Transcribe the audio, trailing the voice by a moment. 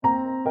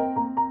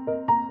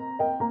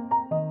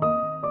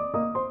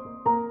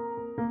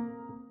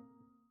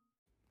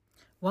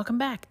Welcome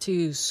back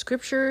to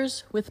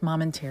Scriptures with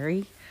Mom and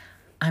Terry.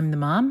 I'm the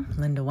mom,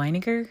 Linda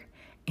Weiniger,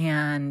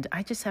 and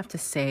I just have to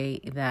say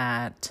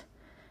that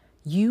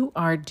you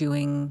are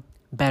doing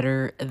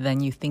better than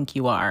you think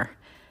you are.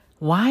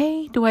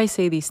 Why do I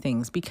say these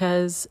things?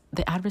 Because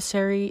the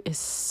adversary is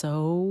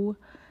so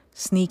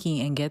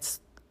sneaky and gets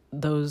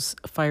those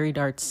fiery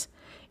darts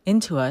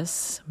into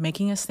us,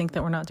 making us think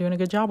that we're not doing a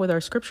good job with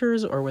our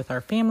scriptures or with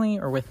our family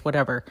or with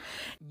whatever.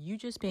 You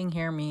just being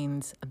here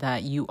means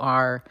that you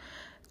are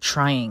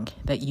trying,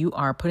 that you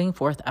are putting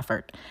forth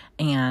effort,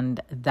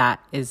 and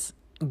that is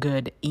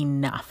good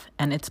enough.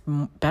 And it's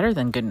better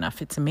than good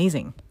enough. It's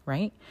amazing,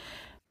 right?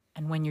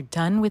 And when you're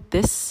done with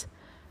this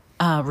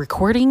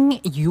recording,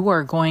 you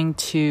are going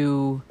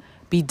to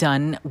be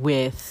done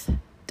with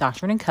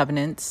Doctrine and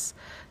Covenants,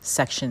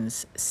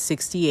 sections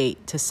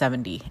 68 to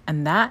 70.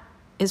 And that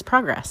is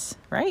progress,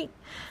 right?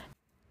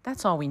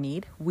 That's all we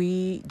need.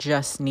 We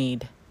just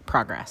need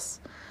progress.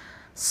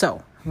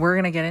 So we're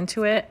going to get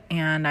into it.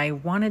 And I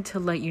wanted to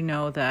let you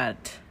know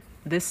that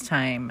this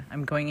time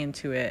I'm going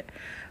into it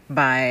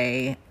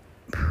by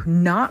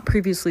not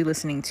previously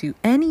listening to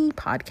any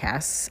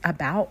podcasts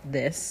about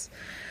this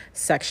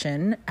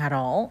section at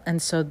all. And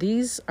so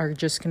these are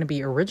just going to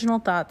be original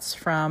thoughts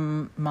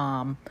from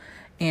Mom.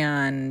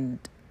 And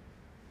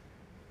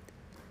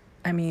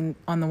I mean,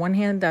 on the one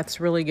hand,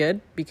 that's really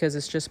good because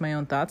it's just my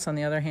own thoughts. On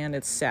the other hand,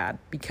 it's sad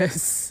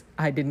because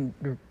I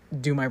didn't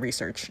do my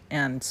research.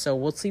 And so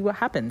we'll see what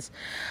happens.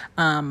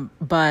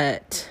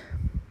 But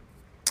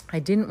I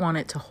didn't want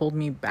it to hold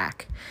me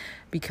back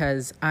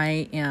because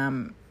I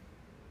am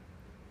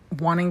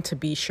wanting to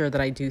be sure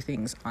that I do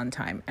things on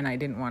time. And I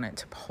didn't want it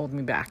to hold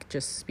me back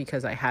just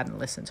because I hadn't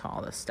listened to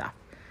all this stuff.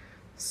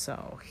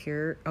 So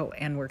here,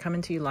 and we're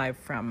coming to you live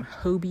from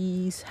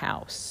Hobie's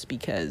house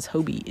because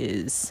Hobie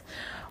is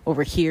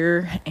over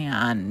here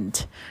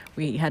and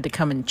we had to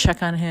come and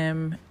check on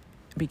him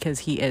because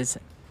he is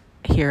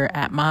here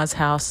at Ma's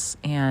house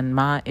and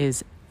Ma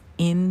is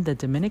in the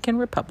Dominican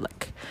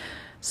Republic.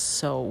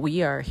 So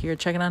we are here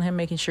checking on him,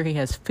 making sure he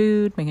has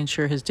food, making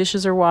sure his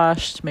dishes are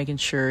washed, making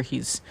sure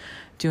he's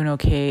doing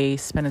okay,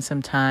 spending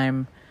some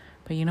time.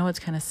 But you know what's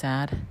kind of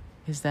sad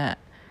is that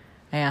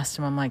I asked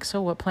him, I'm like, so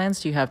what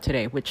plans do you have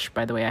today? Which,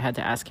 by the way, I had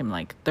to ask him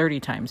like 30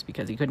 times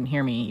because he couldn't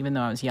hear me, even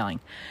though I was yelling.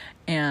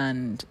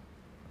 And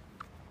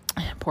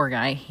poor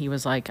guy, he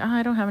was like,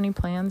 I don't have any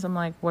plans. I'm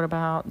like, what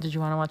about, did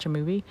you want to watch a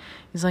movie?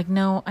 He's like,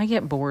 no, I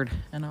get bored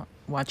and I'm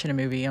watching a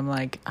movie. I'm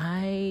like,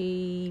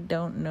 I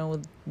don't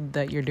know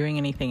that you're doing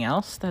anything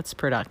else that's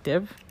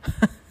productive.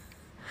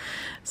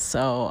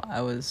 So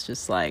I was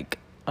just like,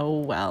 oh,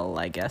 well,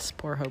 I guess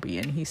poor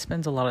Hobie. And he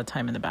spends a lot of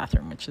time in the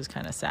bathroom, which is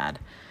kind of sad.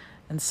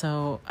 And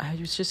so I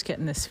was just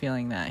getting this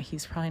feeling that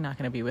he's probably not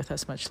going to be with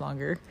us much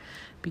longer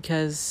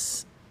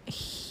because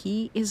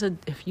he is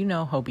if you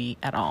know Hobie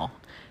at all,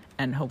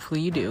 and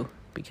hopefully you do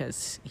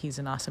because he's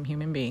an awesome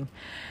human being,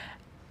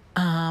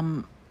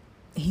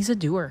 he's a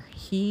doer.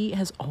 He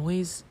has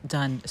always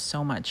done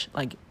so much.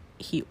 Like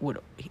he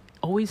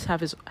always have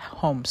his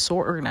home so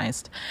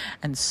organized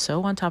and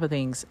so on top of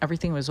things.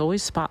 Everything was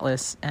always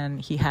spotless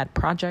and he had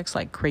projects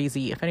like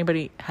crazy. If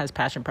anybody has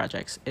passion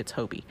projects, it's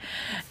Hobie.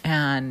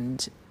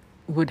 And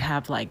would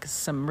have like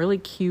some really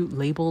cute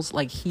labels.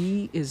 Like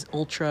he is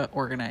ultra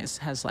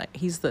organized,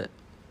 he's the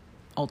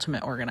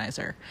ultimate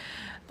organizer.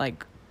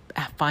 Like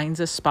finds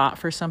a spot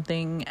for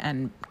something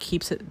and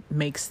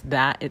makes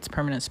that its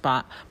permanent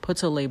spot,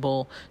 puts a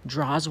label,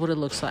 draws what it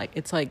looks like.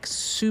 It's like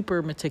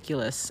super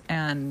meticulous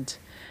and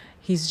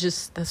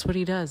that's what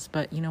he does.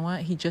 But you know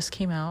what? He just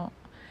came out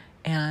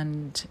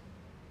and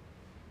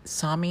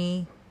saw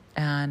me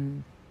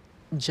and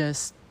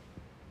just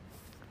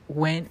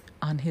went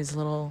on his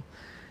little,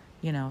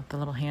 the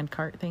little hand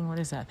cart thing. What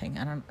is that thing?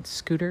 I don't know.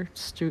 Scooter,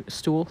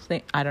 stool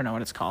thing. I don't know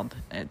what it's called.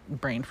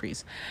 Brain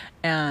freeze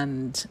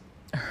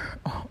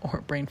or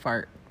brain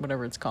fart,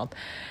 whatever it's called.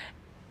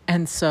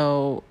 And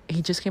so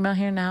he just came out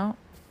here now,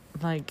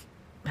 like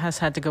has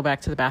had to go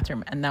back to the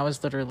bathroom. And that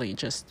was literally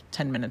just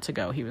 10 minutes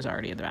ago. He was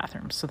already in the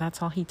bathroom. So that's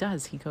all he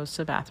does. He goes to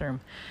the bathroom.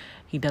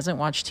 He doesn't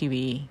watch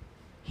TV.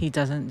 He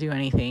doesn't do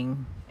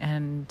anything.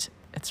 And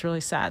it's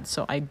really sad.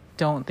 So I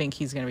don't think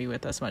he's going to be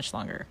with us much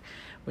longer,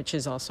 which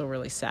is also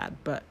really sad.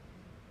 But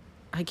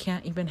I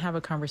can't even have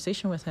a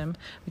conversation with him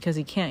because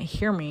he can't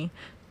hear me,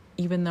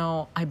 even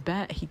though I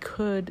bet he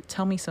could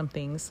tell me some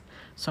things.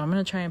 So I'm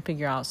going to try and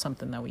figure out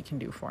something that we can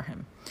do for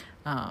him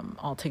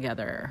all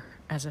together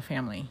as a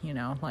family,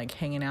 like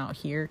hanging out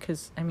here.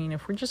 Because, I mean,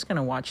 if we're just going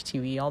to watch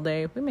TV all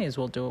day, we may as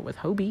well do it with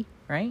Hobie,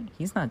 right?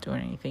 He's not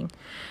doing anything.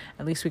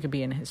 At least we could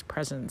be in his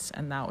presence,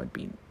 and that would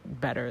be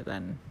better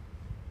than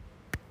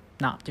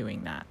not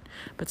doing that.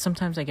 But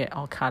sometimes I get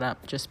all caught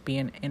up just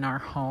being in our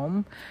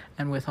home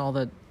and with all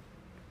the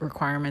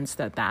requirements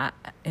that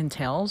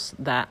entails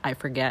that I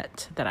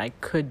forget that I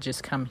could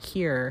just come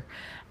here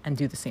and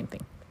do the same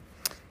thing.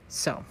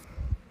 So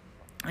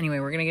anyway,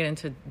 we're going to get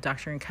into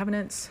Doctrine and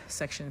Covenants,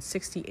 section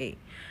 68.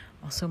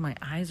 Also, my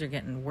eyes are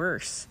getting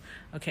worse.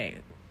 Okay.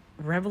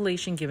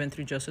 Revelation given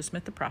through Joseph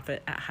Smith the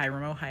prophet at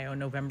Hiram, Ohio,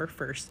 November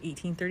 1st,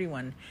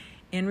 1831,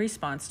 in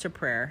response to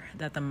prayer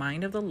that the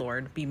mind of the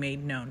Lord be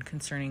made known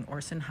concerning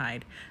Orson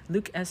Hyde,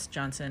 Luke S.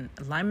 Johnson,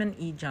 Lyman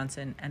E.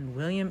 Johnson, and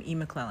William E.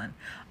 McClellan.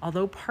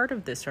 Although part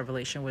of this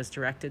revelation was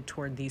directed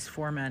toward these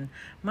 4 men,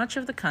 much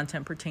of the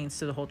content pertains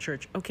to the whole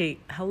church. Okay,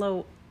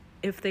 hello.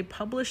 If they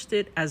published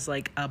it as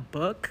like a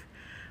book,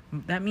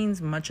 that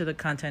means much of the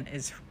content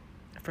is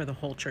for the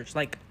whole church.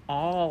 Like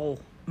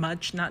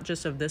much, not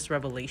just of this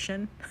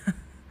revelation,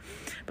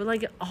 but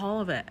like all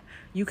of it.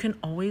 You can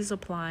always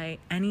apply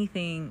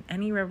anything,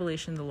 any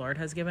revelation the Lord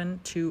has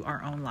given to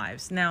our own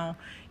lives. Now,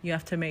 you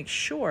have to make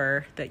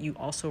sure that you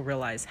also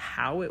realize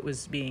how it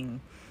was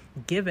being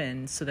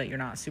given so that you're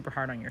not super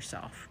hard on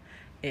yourself.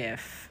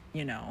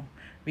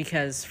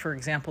 Because, for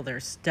example,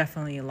 there's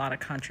definitely a lot of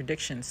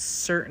contradictions.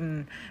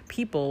 Certain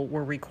people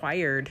were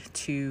required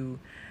to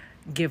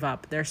give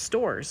up their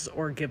stores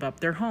or give up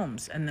their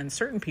homes, and then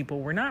certain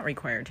people were not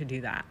required to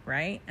do that,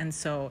 right? And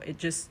so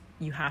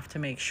you have to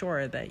make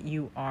sure that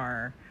you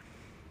are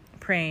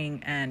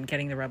praying and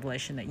getting the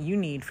revelation that you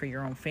need for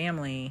your own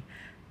family,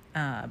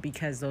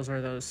 because those are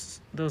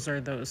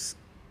those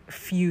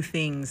few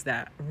things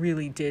that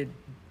really did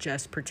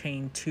just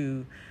pertain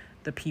to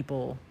the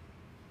people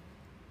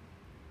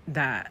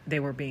that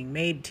they were being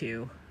made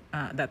to,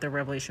 that the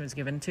revelation was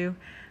given to,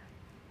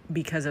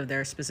 because of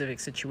their specific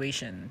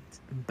situation.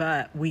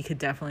 But we could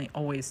definitely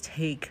always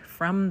take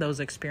from those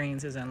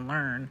experiences and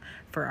learn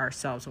for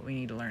ourselves what we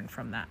need to learn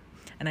from that.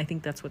 And I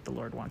think that's what the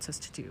Lord wants us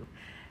to do,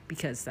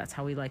 because that's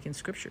how we liken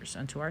scriptures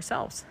unto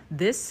ourselves.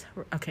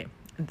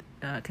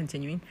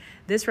 Continuing,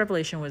 this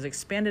revelation was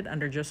expanded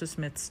under Joseph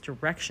Smith's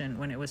direction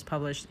when it was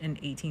published in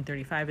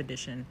 1835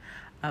 edition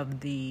of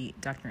the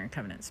Doctrine and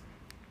Covenants.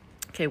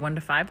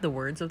 1-5, the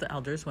words of the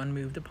elders when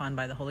moved upon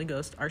by the Holy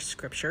Ghost are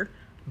scripture.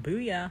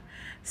 Booyah.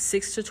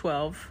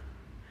 6-12,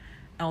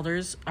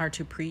 elders are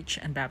to preach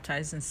and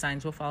baptize, and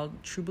signs will follow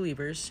true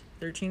believers.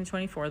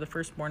 13-24, the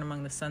firstborn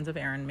among the sons of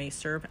Aaron may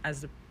serve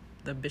as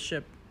the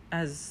bishop,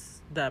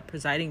 as the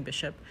presiding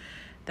bishop,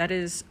 that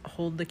is,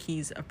 hold the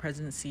keys of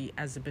presidency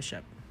as the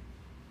bishop,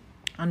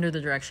 under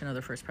the direction of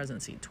the first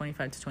presidency.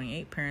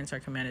 25-28, parents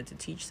are commanded to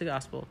teach the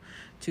gospel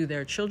to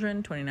their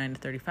children.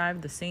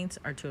 29-35, the saints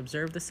are to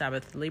observe the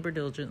Sabbath, labor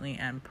diligently,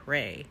 and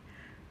pray.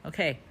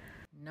 Okay,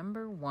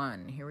 number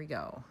 1, here we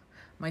go.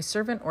 My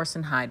servant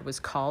Orson Hyde was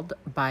called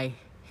by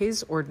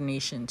his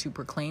ordination to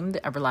proclaim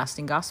the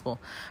everlasting gospel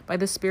by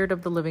the Spirit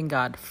of the living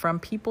God from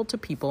people to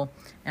people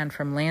and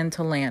from land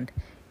to land,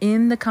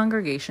 in the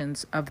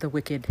congregations of the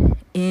wicked,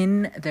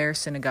 in their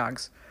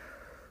synagogues,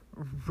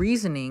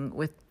 reasoning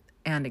with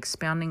and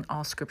expounding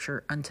all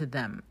scriptures unto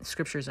them.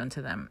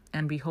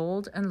 And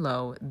behold, and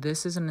lo,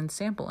 this is an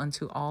ensample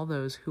unto all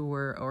those who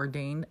were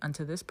ordained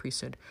unto this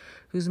priesthood,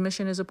 whose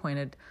mission is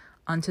appointed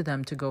unto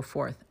them to go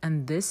forth.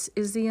 And this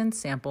is the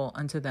ensample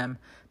unto them,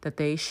 that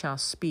they shall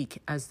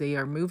speak as they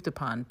are moved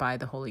upon by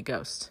the Holy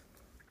Ghost.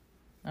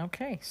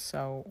 Okay,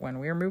 so when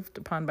we are moved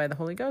upon by the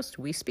Holy Ghost,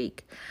 we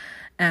speak.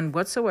 And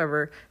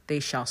whatsoever they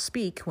shall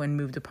speak when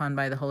moved upon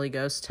by the Holy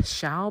Ghost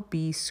shall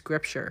be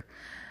scripture,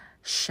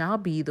 shall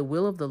be the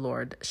will of the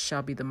Lord,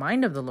 shall be the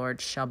mind of the Lord,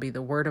 shall be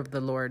the word of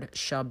the Lord,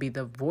 shall be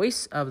the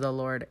voice of the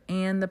Lord,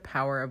 and the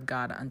power of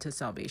God unto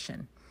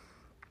salvation.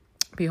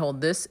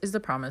 Behold, this is the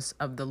promise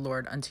of the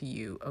Lord unto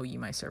you, O ye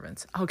my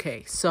servants.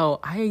 Okay, so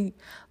I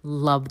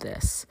love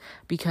this,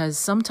 because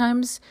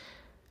sometimes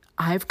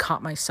I've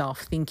caught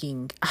myself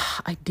thinking,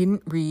 I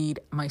didn't read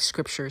my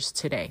scriptures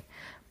today,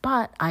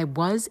 but I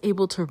was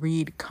able to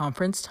read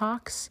conference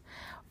talks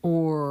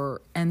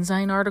or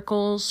Ensign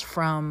articles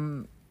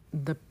from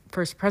the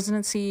First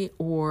Presidency,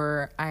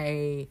 or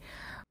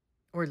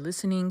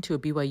listening to a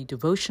BYU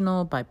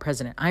devotional by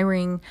President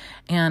Eyring,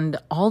 and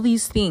all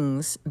these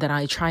things that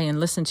I try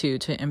and listen to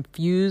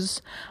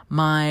infuse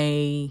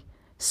my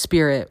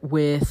spirit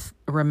with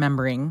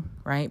remembering,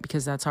 right?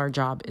 Because that's our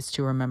job, is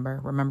to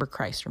remember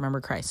Christ.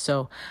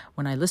 So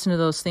when I listen to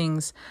those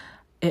things,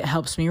 it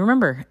helps me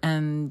remember.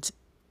 And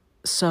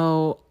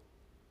so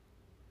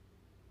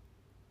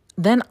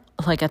then,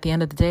 like, at the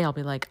end of the day, I'll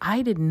be like,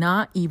 I did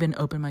not even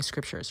open my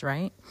scriptures,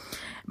 right?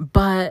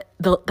 But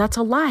that's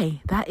a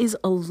lie. That is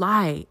a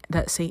lie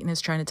that Satan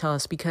is trying to tell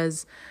us,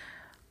 because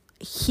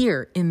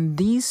here in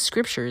these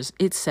scriptures,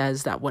 it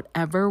says that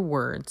whatever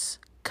words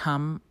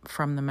come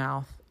from the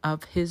mouth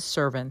of his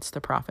servants,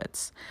 the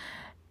prophets,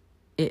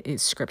 it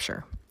is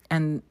scripture.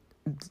 And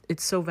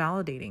it's so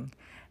validating,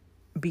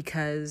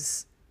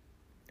 because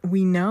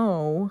we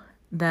know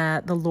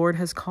that the Lord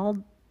has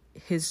called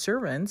his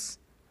servants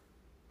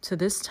to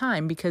this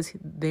time because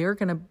they're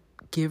going to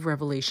give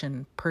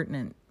revelation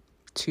pertinent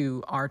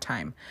to our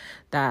time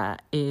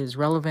that is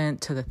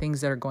relevant to the things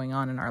that are going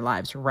on in our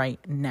lives right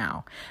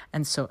now.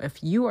 And so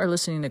if you are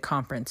listening to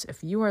conference,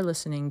 if you are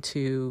listening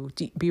to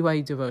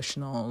BYU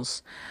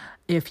devotionals,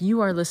 if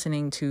you are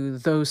listening to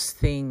those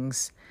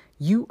things,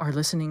 you are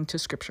listening to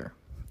scripture.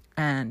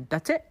 And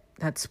that's it.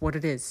 That's what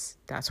it is.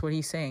 That's what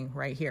he's saying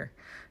right here.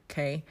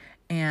 Okay.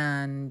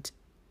 And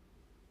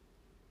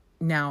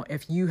now,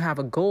 if you have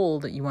a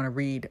goal that you want to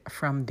read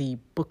from the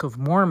Book of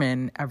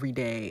Mormon every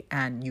day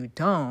and you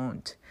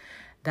don't,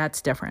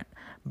 that's different.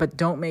 But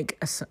don't make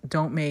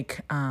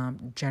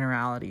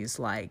generalities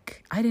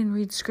like, I didn't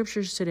read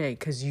scriptures today,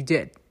 because you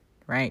did,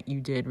 right?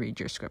 You did read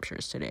your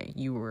scriptures today.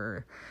 You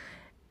were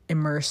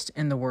immersed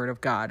in the Word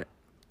of God,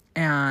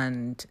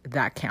 and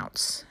that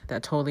counts.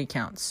 That totally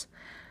counts.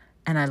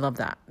 And I love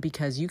that,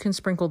 because you can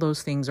sprinkle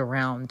those things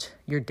around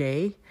your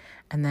day,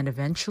 and then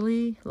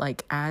eventually,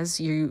 like, as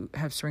you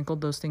have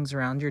sprinkled those things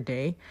around your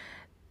day,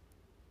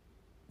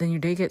 then your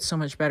day gets so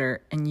much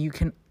better, and you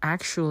can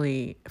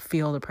actually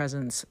feel the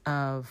presence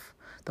of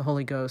the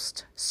Holy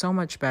Ghost so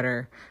much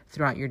better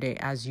throughout your day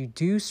as you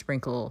do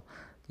sprinkle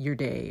your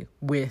day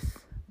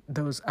with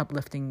those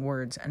uplifting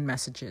words and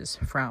messages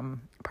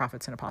from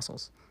prophets and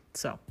apostles.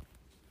 So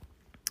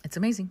it's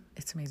amazing.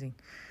 It's amazing,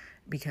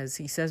 because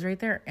he says right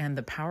there, and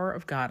the power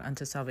of God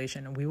unto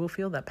salvation, and we will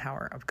feel that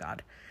power of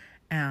God.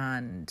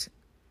 And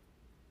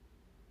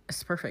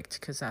it's perfect,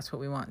 because that's what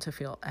we want to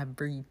feel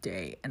every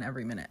day and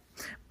every minute.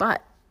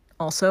 But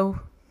also,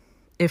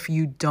 if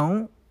you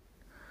don't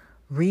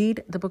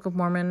read the Book of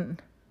Mormon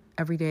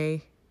every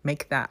day,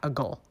 make that a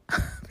goal,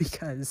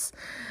 because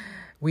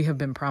we have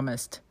been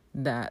promised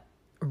that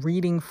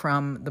reading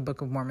from the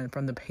Book of Mormon,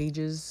 from the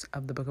pages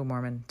of the Book of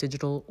Mormon,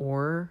 digital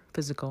or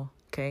physical,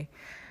 okay,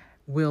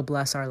 will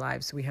bless our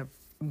lives. We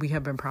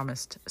have been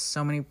promised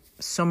so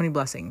many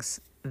blessings.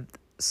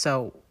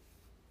 So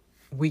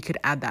we could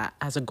add that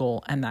as a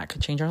goal, and that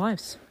could change our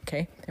lives,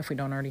 okay, if we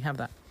don't already have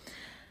that.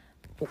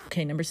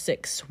 Okay, number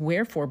 6,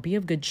 wherefore be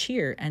of good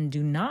cheer, and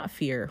do not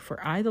fear, for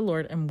I, the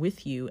Lord, am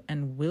with you,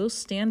 and will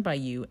stand by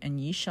you, and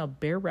ye shall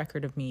bear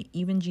record of me,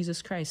 even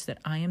Jesus Christ, that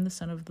I am the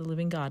Son of the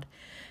living God,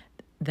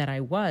 that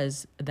I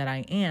was, that I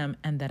am,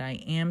 and that I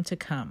am to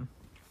come.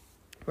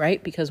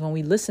 Right? Because when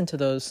we listen to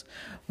those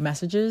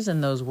messages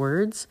and those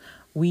words,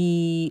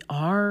 we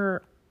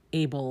are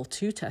able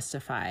to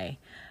testify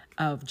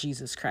of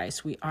Jesus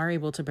Christ. We are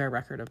able to bear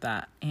record of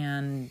that,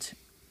 and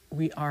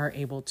we are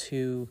able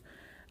to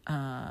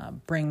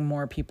bring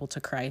more people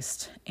to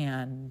Christ,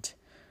 and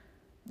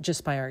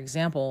just by our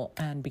example,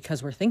 and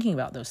because we're thinking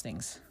about those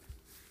things.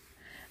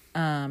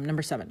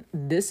 Number 7,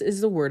 this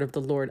is the word of the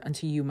Lord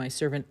unto you, my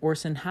servant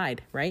Orson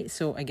Hyde, right?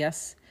 So I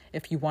guess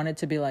if you wanted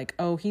to be like,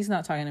 oh, he's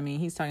not talking to me,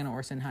 he's talking to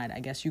Orson Hyde,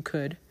 I guess you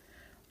could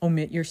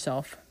omit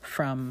yourself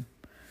from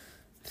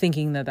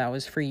thinking that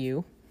was for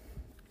you.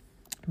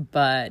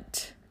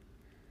 But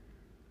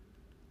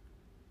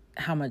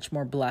how much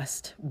more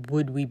blessed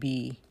would we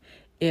be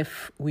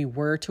if we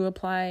were to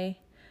apply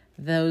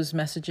those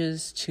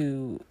messages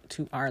to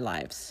our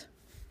lives?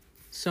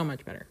 So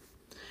much better.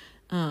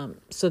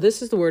 So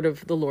this is the word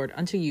of the Lord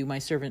unto you, my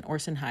servant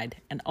Orson Hyde,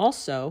 and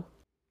also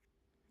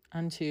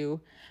unto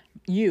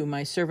you,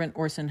 my servant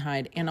Orson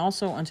Hyde, and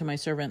also unto my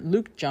servant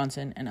Luke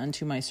Johnson, and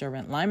unto my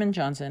servant Lyman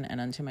Johnson, and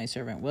unto my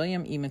servant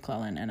William E.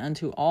 McClellan, and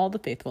unto all the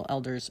faithful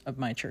elders of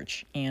my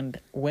church and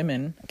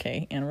women,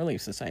 okay, and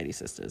Relief Society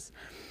sisters.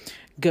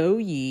 Go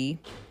ye,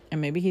 and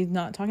maybe he's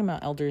not talking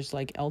about elders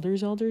like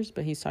elders,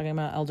 but he's talking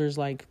about elders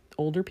like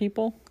older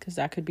people, because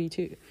that could be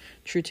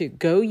true too.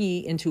 Go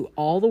ye into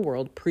all the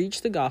world,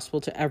 preach the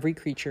gospel to every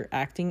creature,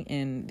 acting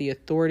in the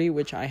authority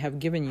which I have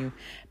given you,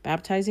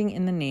 baptizing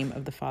in the name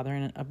of the Father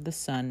and of the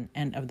Son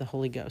and of the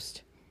Holy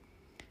Ghost.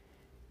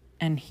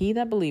 And he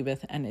that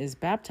believeth and is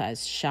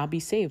baptized shall be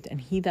saved,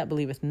 and he that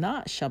believeth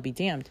not shall be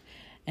damned.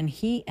 And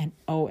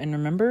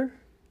remember,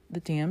 the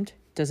damned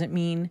doesn't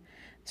mean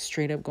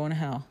straight up going to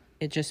hell.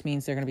 It just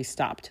means they're going to be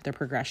stopped. Their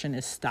progression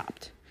is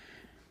stopped.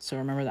 So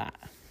remember that,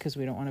 because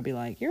we don't want to be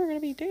like, you're going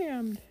to be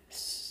damned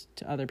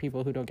to other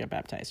people who don't get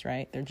baptized,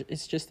 right?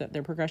 It's just that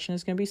their progression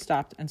is going to be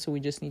stopped. And so we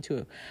just need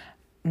to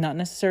not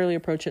necessarily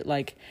approach it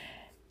like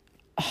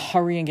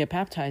hurry and get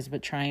baptized,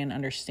 but try and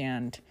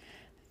understand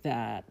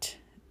that,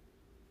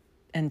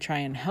 and try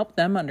and help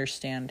them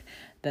understand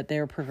that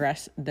their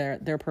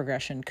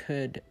progression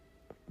could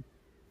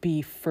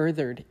be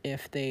furthered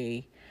if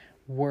they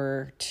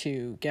were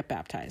to get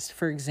baptized.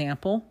 For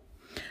example,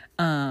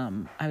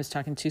 I was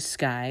talking to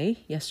Sky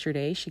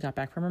yesterday. She got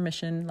back from her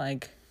mission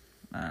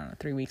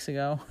 3 weeks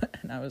ago,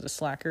 and I was a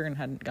slacker and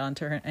hadn't gone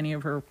to any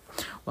of her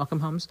welcome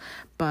homes.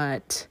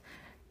 But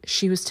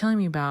she was telling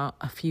me about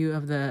a few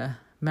of the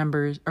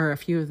members, or a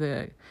few of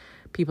the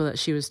people that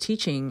she was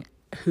teaching,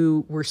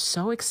 who were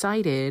so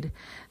excited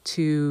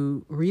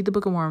to read the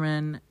Book of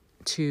Mormon,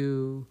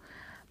 to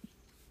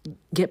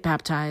get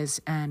baptized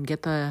and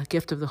get the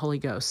gift of the Holy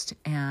Ghost,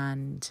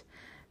 and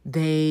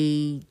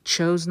they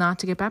chose not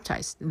to get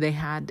baptized. They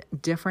had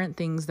different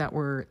things that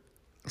were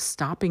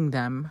stopping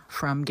them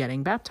from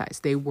getting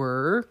baptized. They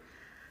were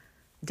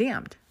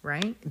damned,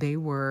 right? They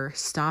were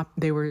stopped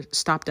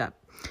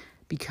up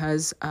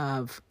because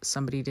of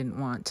somebody didn't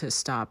want to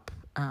stop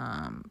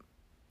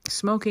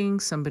smoking.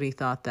 Somebody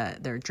thought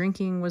that their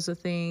drinking was a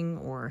thing,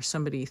 or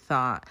somebody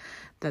thought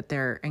that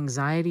their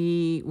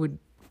anxiety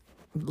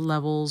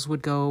levels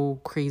would go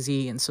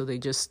crazy, and so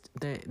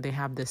they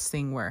have this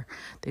thing where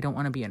they don't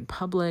want to be in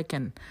public.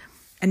 And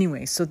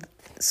anyway, so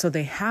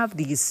they have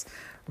these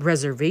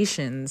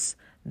reservations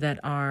that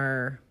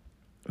are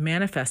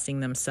manifesting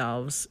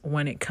themselves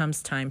when it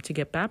comes time to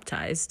get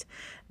baptized.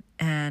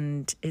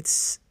 And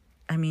it's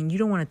I mean, you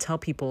don't want to tell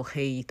people,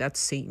 hey, that's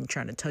Satan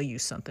trying to tell you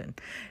something.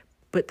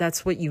 But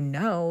that's what you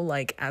know,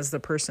 like as the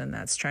person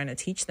that's trying to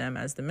teach them,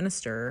 as the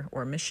minister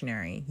or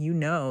missionary, you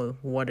know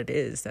what it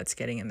is that's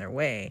getting in their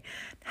way.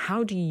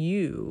 How do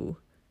you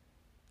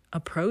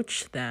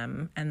approach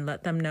them and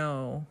let them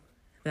know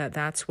that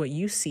that's what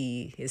you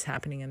see is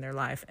happening in their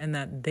life and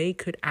that they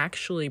could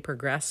actually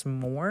progress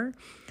more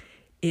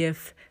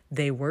if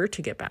they were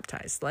to get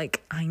baptized?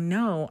 Like, I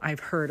know I've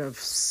heard of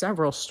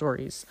several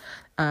stories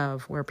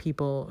of where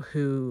people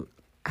who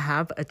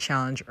have a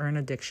challenge or an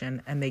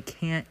addiction and they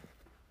can't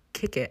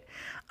kick it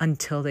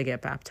until they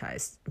get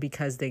baptized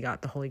because they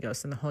got the Holy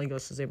Ghost, and the Holy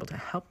Ghost was able to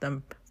help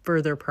them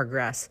further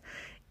progress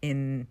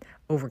in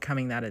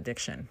overcoming that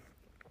addiction,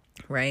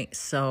 right?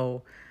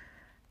 So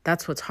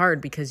that's what's hard,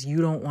 because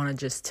you don't want to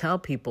just tell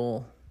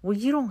people, well,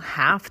 you don't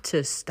have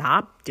to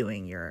stop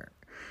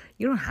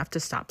you don't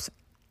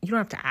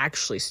have to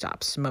actually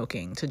stop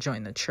smoking to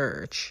join the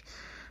church,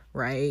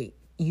 right?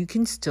 You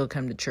can still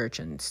come to church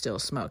and still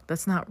smoke.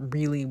 That's not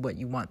really what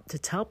you want to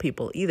tell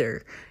people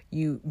either.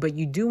 But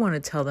you do want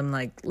to tell them,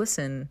 like,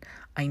 listen,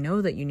 I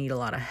know that you need a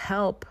lot of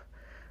help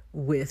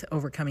with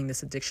overcoming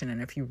this addiction. And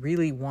if you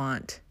really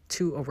want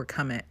to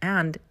overcome it,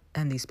 and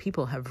these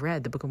people have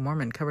read the Book of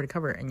Mormon cover to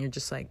cover, and you're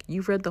just like,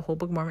 you've read the whole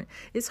Book of Mormon.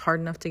 It's hard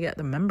enough to get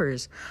the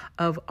members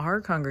of our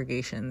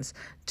congregations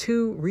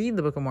to read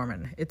the Book of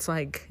Mormon. It's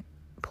like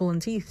pulling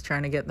teeth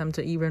trying to get them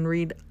to even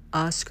read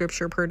a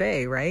scripture per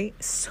day, right?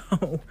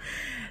 So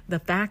the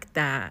fact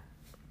that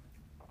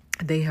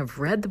they have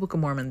read the Book of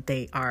Mormon,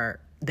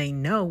 they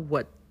know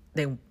what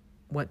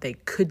they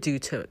could do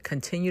to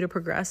continue to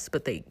progress,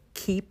 but they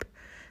keep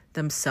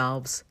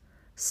themselves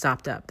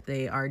stopped up.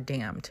 They are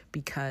damned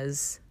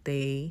because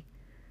they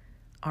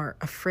are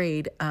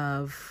afraid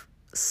of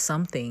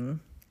something,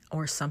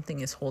 or something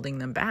is holding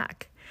them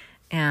back.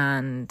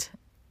 And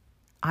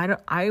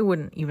I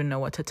wouldn't even know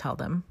what to tell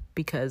them,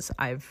 because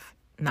I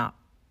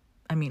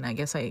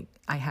guess I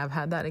have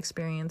had that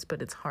experience,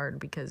 but it's hard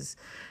because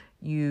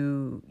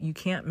you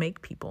can't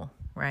make people,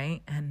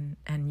 right?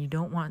 And you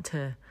don't want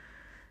to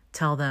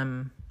tell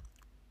them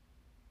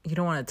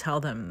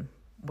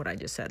what I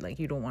just said. Like,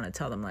 you don't want to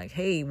tell them, like,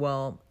 hey,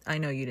 well, I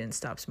know you didn't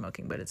stop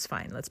smoking, but it's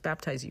fine. Let's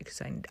baptize you,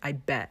 because I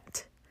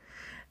bet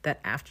that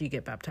after you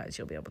get baptized,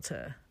 you'll be able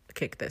to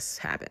kick this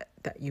habit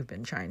that you've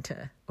been trying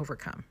to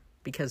overcome,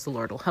 because the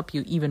Lord will help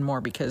you even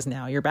more because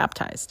now you're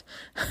baptized,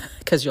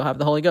 because you'll have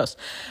the Holy Ghost.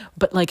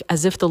 But like,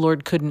 as if the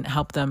Lord couldn't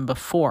help them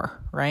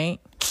before,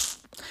 right?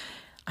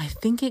 I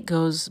think it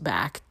goes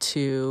back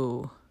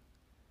to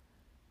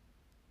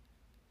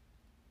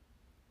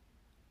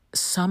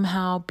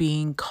somehow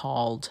being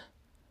called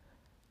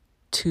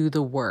to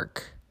the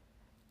work.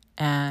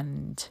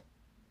 And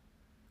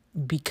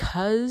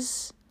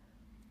because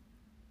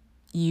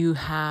you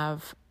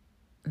have,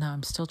 now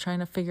I'm still trying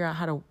to figure out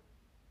how to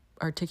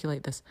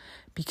articulate this,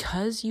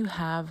 because you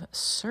have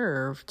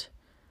served,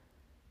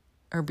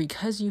 or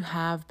because you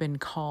have been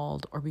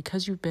called, or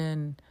because you've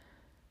been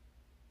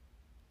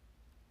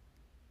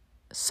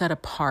set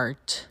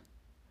apart,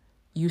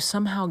 you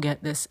somehow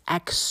get this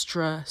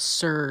extra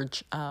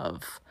surge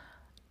of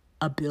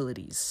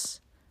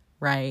abilities,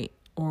 right?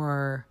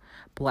 Or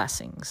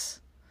blessings.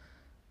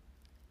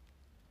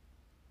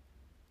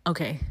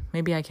 Okay,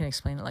 maybe I can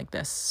explain it like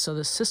this. So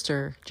the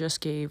sister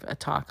just gave a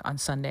talk on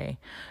Sunday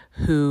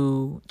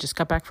who just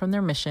got back from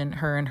their mission,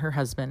 her and her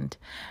husband,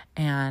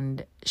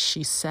 and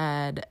she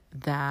said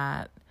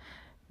that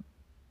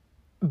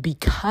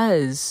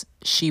because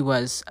she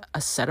was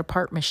a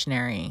set-apart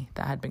missionary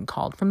that had been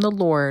called from the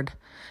Lord,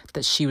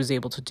 that she was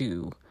able to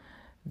do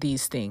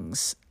these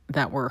things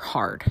that were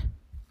hard.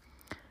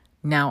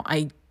 Now,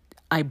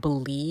 I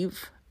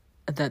believe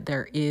that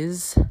there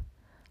is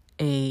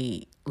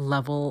a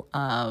level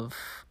of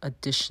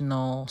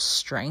additional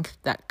strength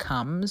that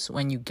comes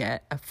when you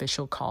get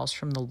official calls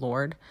from the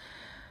Lord,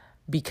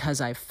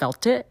 because I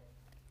felt it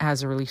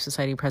as a Relief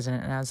Society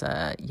president and as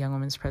a Young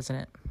Women's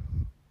president.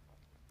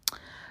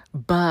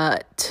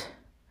 But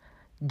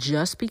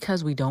just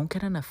because we don't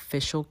get an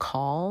official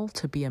call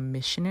to be a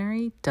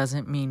missionary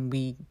doesn't mean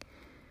we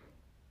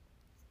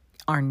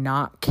are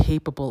not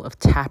capable of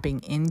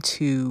tapping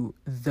into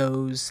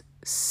those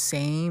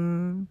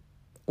same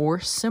or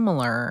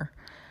similar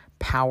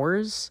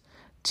powers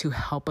to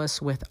help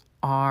us with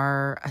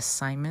our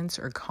assignments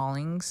or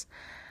callings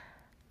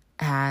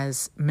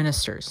as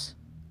ministers,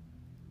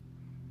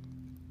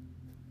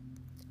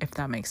 if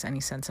that makes any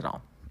sense at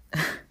all.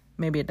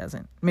 Maybe it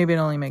doesn't. Maybe it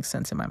only makes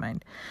sense in my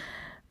mind.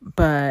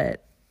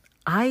 But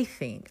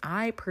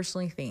I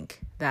personally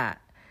think that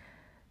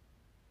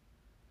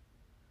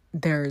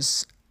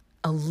there's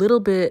a little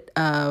bit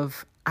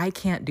of, I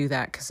can't do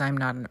that because I'm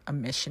not a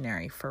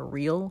missionary for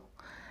real.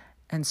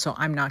 And so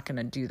I'm not going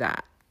to do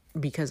that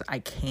because I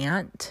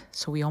can't.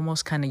 So we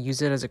almost kind of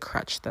use it as a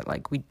crutch that,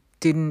 like, we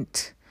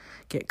didn't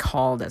get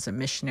called as a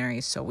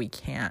missionary, so we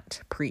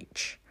can't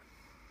preach.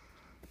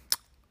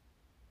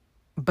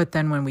 But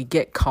then when we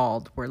get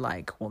called, we're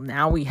like, well,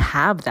 now we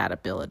have that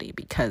ability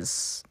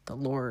because the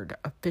Lord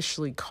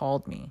officially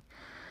called me.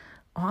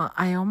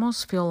 I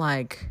almost feel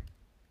like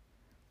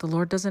The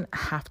Lord doesn't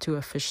have to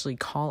officially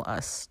call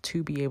us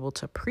to be able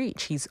to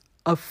preach. He's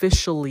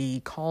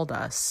officially called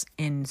us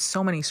in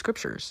so many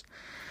scriptures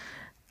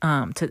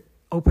to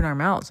open our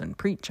mouths and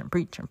preach and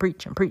preach and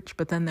preach and preach.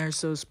 But then there's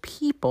those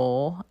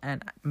people,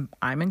 and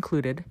I'm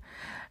included,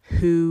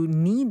 who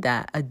need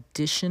that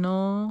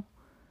additional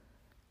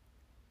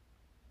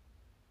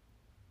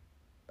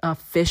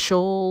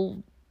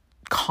official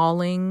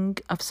calling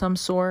of some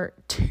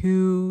sort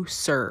to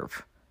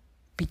serve,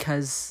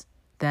 because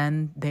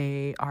then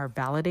they are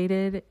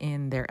validated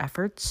in their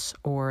efforts,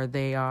 or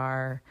they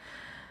are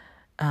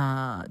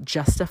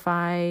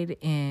justified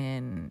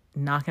in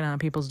knocking on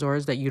people's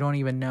doors that you don't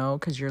even know,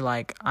 because you're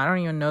like, I don't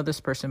even know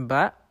this person,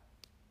 but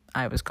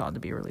I was called to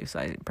be a Relief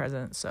Society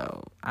president,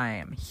 so I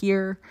am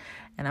here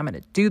and I'm going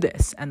to do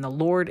this. And the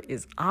Lord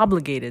is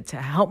obligated to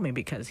help me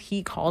because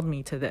he called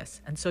me to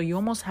this. And so you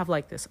almost have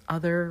like this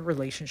other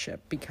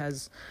relationship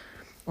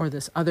or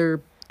this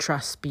other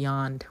trust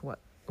beyond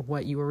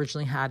what you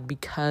originally had,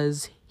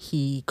 because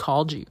he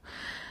called you.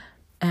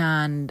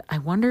 And I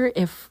wonder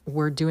if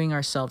we're doing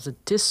ourselves a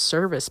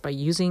disservice by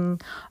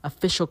using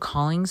official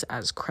callings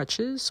as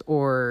crutches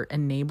or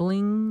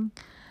enabling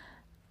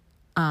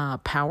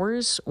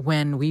powers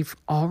when we've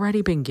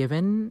already been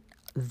given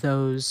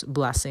those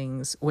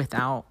blessings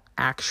without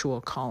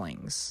actual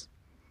callings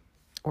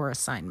or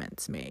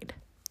assignments made.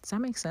 Does that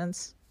make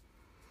sense?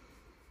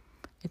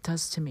 It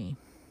does to me.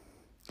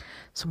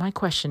 So my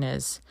question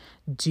is,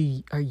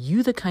 are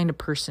you the kind of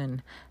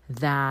person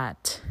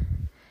that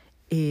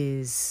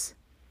is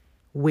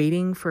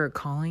waiting for a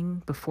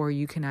calling before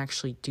you can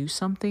actually do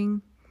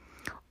something?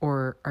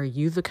 Or are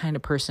you the kind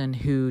of person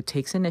who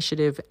takes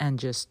initiative and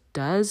just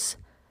does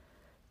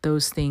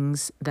those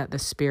things that the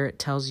Spirit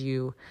tells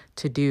you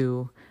to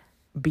do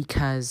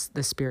because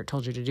the Spirit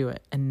told you to do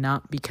it, and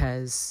not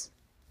because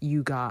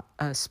you got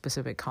a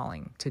specific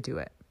calling to do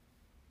it?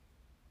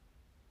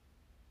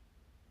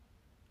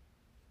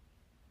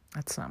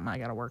 That's something I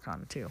got to work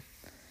on too.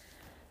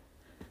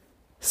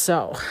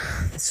 So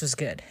this was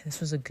good. This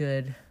was a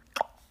good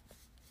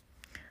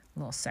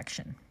little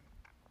section.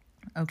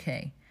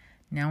 Okay,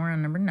 now we're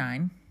on number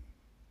 9.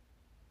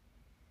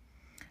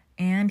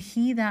 And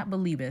he that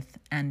believeth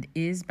and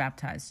is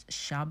baptized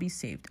shall be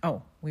saved.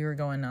 Oh, we were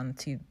going on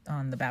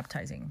the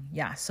baptizing.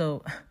 Yeah,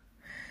 so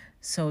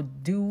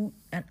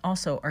and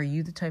also, are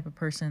you the type of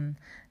person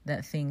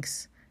that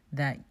thinks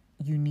that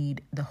you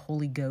need the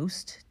Holy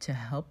Ghost to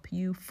help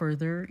you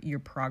further your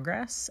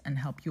progress and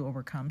help you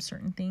overcome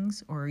certain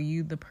things? Or are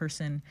you the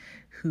person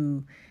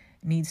who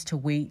needs to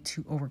wait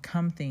to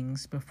overcome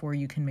things before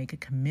you can make a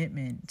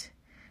commitment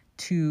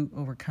to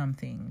overcome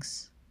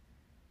things,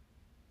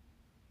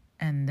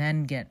 and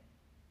then get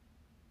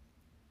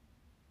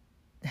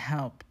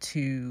help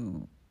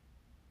to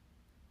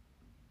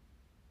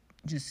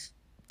just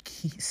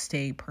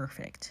stay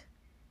perfect?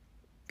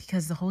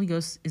 Because the Holy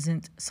Ghost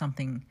isn't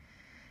something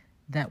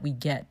that we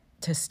get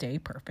to stay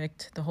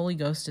perfect. The Holy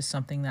Ghost is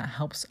something that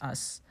helps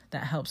us,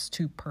 that helps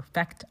to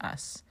perfect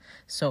us.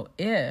 So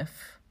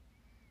if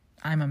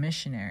I'm a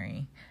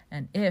missionary,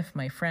 and if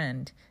my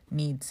friend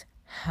needs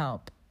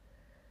help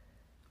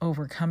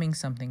overcoming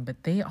something,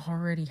 but they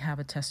already have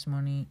a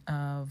testimony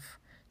of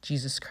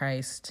Jesus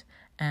Christ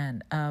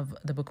and of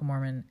the Book of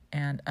Mormon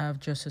and of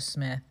Joseph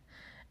Smith,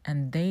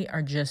 and they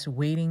are just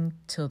waiting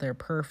till they're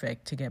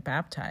perfect to get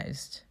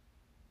baptized,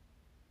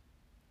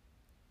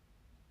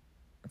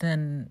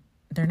 then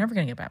they're never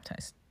going to get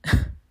baptized.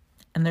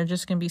 And they're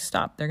just going to be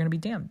stopped. They're going to be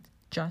damned,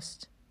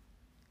 just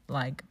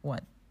like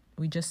what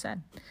we just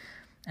said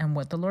and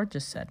what the Lord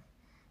just said.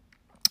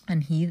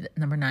 And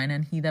number 9,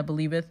 and he that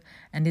believeth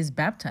and is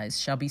baptized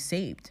shall be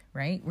saved,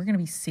 right? We're going to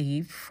be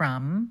saved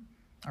from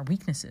our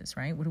weaknesses,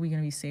 right? What are we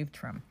going to be saved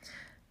from?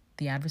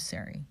 The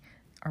adversary,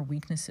 our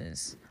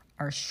weaknesses,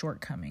 our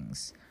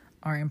shortcomings,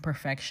 our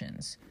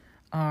imperfections,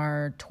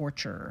 our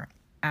torture,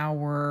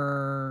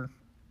 our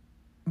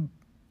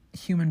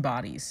human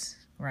bodies,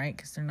 right?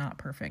 Because they're not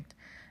perfect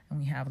and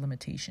we have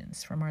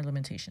limitations, from our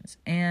limitations.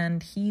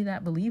 And he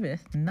that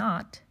believeth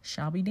not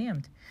shall be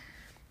damned.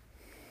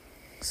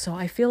 So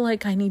I feel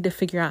like I need to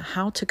figure out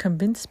how to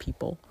convince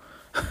people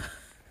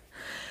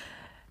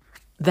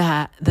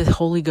that the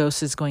Holy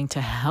Ghost is going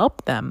to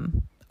help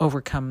them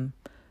overcome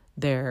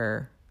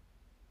their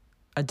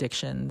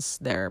addictions,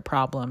 their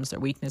problems, their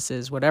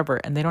weaknesses, whatever.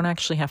 And they don't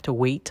actually have to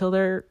wait till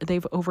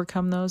they've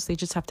overcome those. They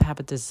just have to have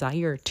a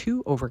desire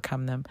to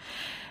overcome them.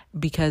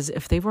 Because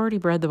if they've already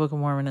read the Book of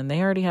Mormon and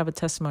they already have a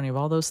testimony of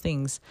all those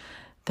things,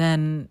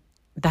 then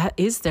that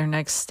is their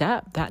next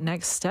step. That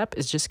next step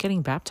is just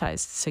getting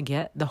baptized to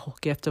get the whole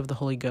gift of the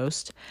Holy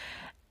Ghost.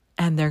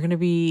 And they're going to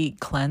be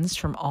cleansed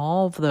from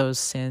all of those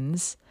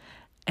sins.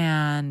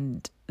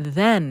 And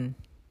then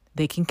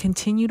they can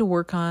continue to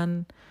work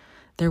on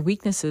their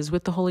weaknesses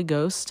with the Holy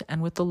Ghost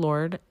and with the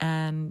Lord,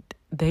 and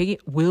they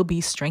will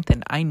be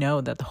strengthened. I know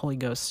that the Holy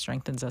Ghost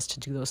strengthens us to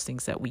do those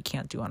things that we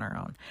can't do on our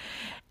own.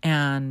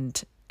 And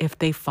if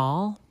they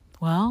fall,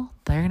 well,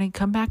 they're going to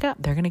come back up.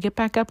 They're going to get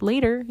back up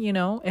later,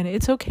 and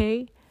it's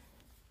okay.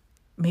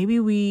 Maybe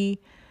we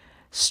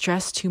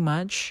stress too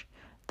much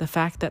the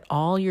fact that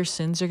all your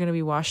sins are going to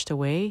be washed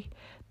away,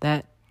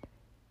 that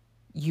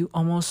you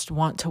almost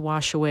want to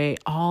wash away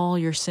all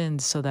your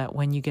sins so that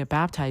when you get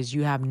baptized,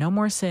 you have no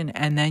more sin.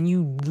 And then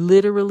you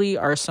literally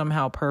are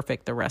somehow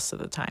perfect the rest of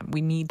the time.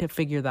 We need to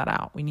figure that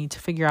out. We need to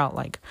figure out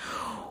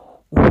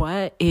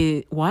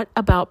what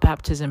about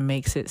baptism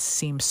makes it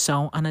seem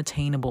so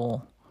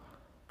unattainable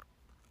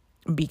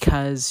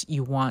because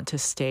you want to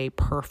stay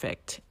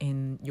perfect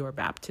in your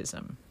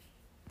baptism.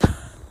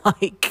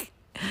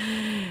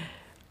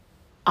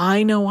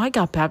 I know I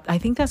got baptized. I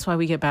think that's why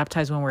we get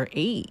baptized when we're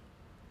 8.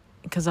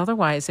 Because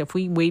otherwise, if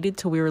we waited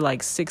till we were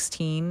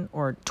 16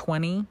 or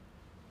 20,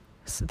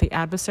 the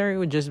adversary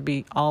would just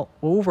be all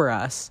over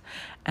us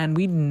and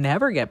we'd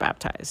never get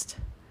baptized.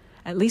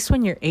 At least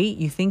when you're 8,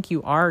 you think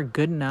you are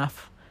good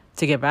enough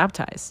to get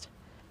baptized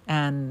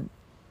and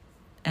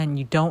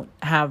you don't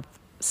have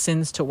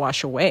sins to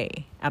wash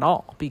away at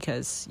all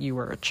because you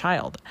were a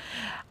child.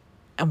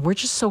 And we're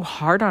just so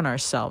hard on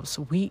ourselves.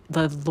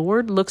 The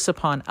Lord looks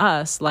upon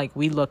us like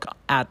we look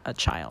at a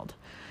child.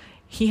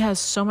 He has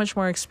so much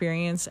more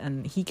experience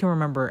and he can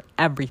remember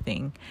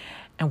everything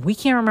and we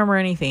can't remember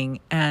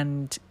anything.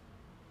 And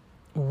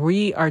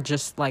we are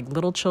just like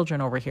little children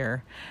over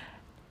here.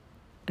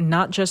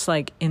 Not just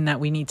in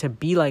that we need to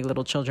be like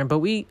little children, but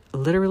we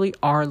literally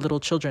are little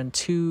children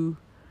to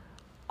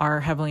our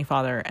Heavenly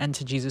Father and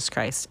to Jesus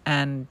Christ.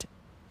 And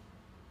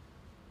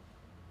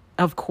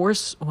of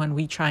course, when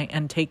we try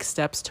and take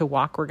steps to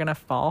walk, we're going to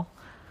fall.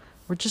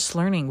 We're just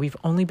learning. We've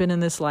only been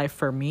in this life,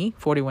 for me,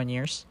 41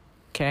 years.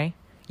 Okay.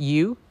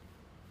 You,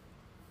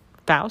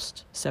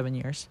 Faust, 7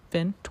 years.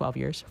 Finn, 12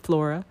 years.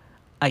 Flora,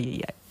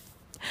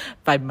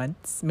 5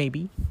 months,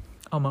 maybe,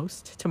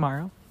 almost,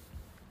 tomorrow.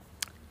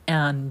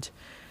 And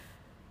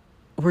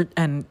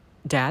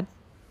Dad,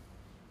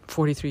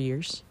 43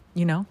 years,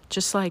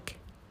 just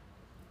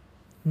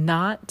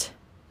not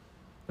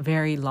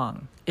very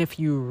long. If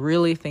you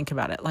really think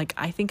about it,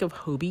 I think of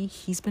Hobie,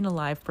 he's been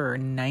alive for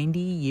 90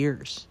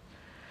 years.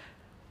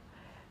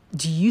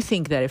 Do you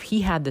think that if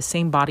he had the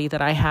same body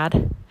that I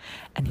had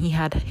and he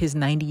had his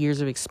 90 years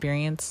of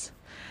experience,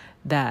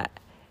 that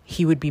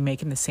he would be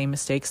making the same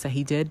mistakes that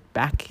he did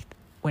back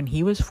when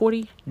he was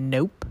 40?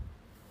 Nope.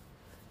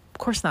 Of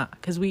course not,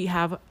 because we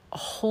have a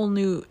whole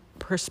new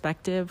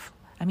perspective.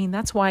 I mean,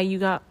 that's why you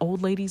got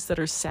old ladies that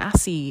are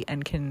sassy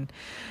and can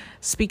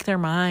speak their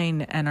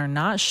mind and are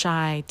not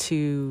shy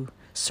to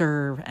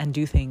serve and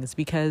do things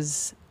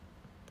because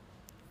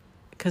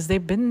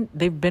they've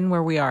been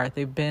where we are.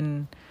 They've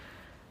been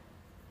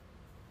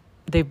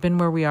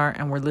where we are,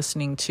 and we're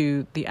listening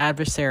to the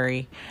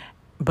adversary,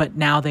 but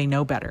now they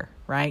know better,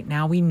 right?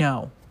 Now we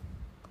know,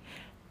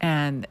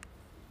 and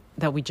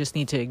that we just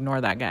need to ignore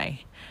that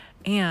guy.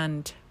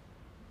 And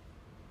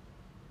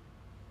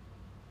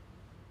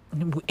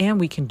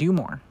we can do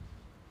more,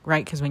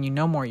 right? Because when you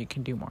know more, you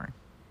can do more.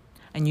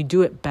 And you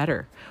do it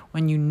better.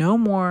 When you know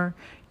more,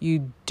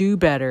 you do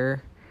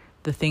better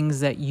the things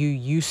that you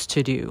used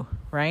to do,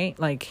 right?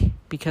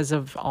 Because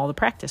of all the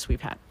practice we've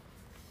had.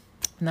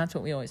 And that's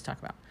what we always talk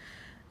about.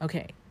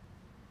 Okay.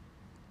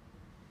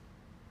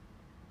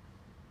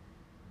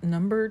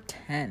 Number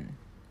 10.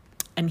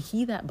 And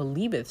he that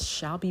believeth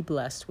shall be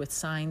blessed with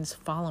signs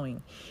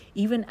following,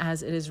 even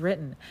as it is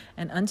written.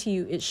 And unto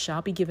you it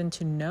shall be given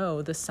to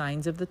know the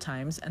signs of the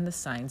times and the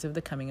signs of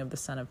the coming of the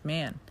Son of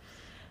Man.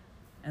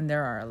 And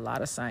there are a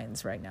lot of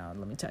signs right now,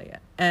 let me tell you.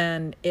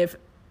 And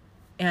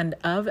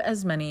of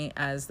as many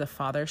as the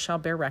Father shall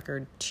bear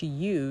record, to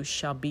you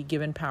shall be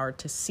given power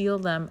to seal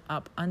them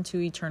up unto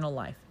eternal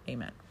life.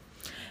 Amen.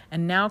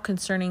 And now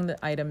concerning the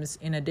items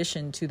in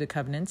addition to the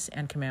covenants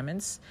and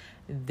commandments,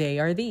 they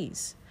are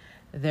these.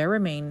 There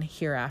remain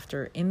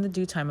hereafter in the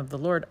due time of the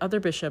Lord other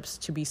bishops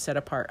to be set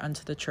apart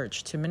unto the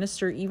church, to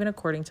minister even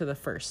according to the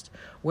first.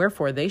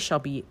 Wherefore they shall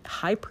be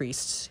high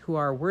priests who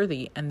are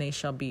worthy, and they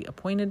shall be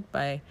appointed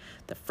by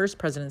the first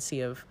presidency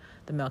of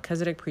the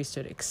Melchizedek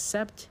priesthood,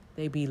 except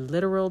they be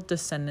literal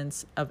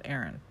descendants of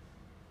Aaron.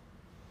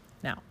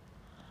 Now,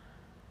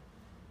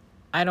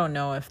 I don't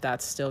know if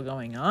that's still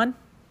going on,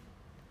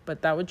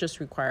 but that would just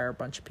require a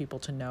bunch of people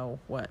to know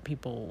what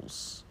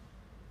people's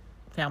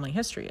family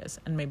history is,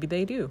 and maybe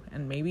they do,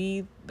 and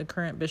maybe the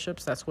current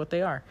bishops, that's what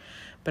they are,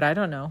 but I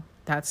don't know.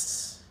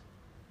 That's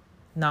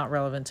not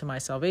relevant to my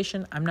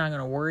salvation. I'm not going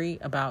to worry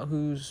about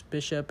whose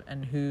bishop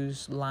and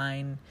whose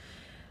line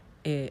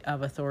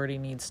of authority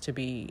needs to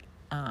be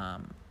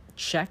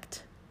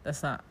checked.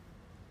 That's not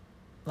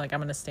I'm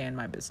going to stay in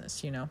my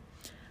business.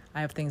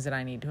 I have things that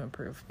I need to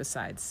improve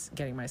besides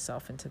getting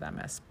myself into that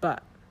mess,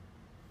 but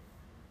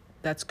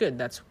that's good.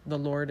 That's the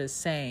Lord is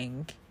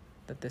saying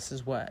that this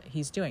is what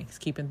he's doing. He's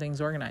keeping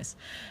things organized.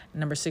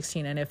 Number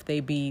 16, and if they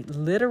be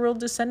literal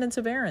descendants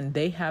of Aaron,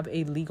 they have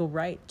a legal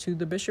right to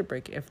the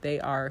bishopric if they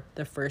are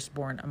the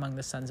firstborn among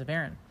the sons of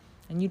Aaron.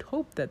 And you'd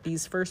hope that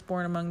these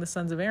firstborn among the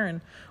sons of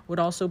Aaron would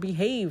also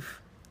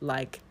behave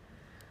like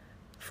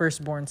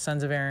firstborn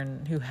sons of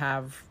Aaron who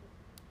have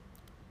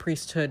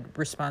priesthood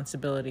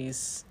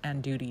responsibilities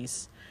and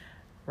duties,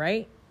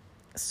 right?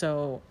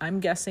 So I'm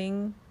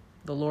guessing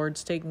the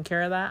Lord's taking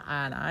care of that,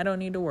 and I don't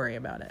need to worry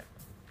about it.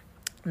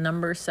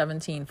 Number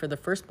 17, for the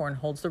firstborn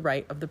holds the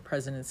right of the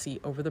presidency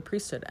over the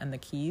priesthood and the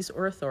keys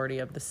or authority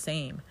of the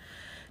same.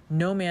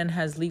 No man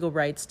has legal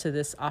rights to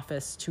this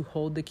office to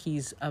hold the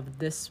keys of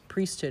this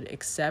priesthood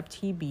except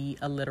he be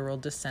a literal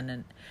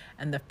descendant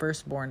and the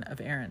firstborn of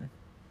Aaron.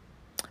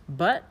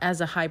 But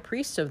as a high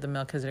priest of the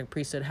Melchizedek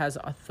priesthood has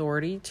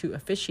authority to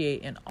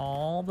officiate in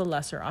all the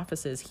lesser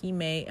offices, he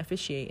may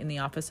officiate in the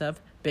office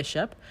of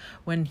bishop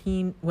when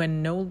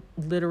no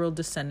literal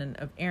descendant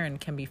of Aaron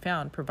can be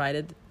found,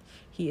 provided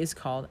he is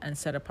called and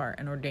set apart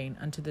and ordained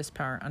unto this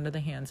power under the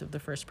hands of the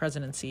first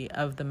presidency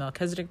of the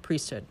Melchizedek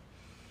priesthood.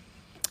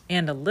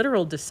 And a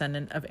literal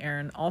descendant of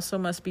Aaron also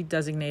must be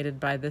designated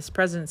by this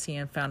presidency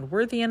and found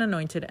worthy and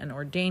anointed and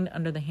ordained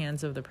under the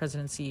hands of the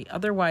presidency.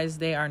 Otherwise,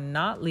 they are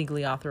not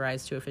legally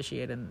authorized to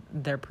officiate in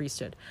their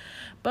priesthood.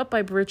 But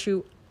by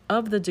virtue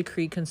of the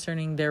decree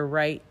concerning their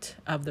right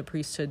of the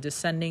priesthood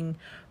descending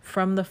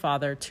from the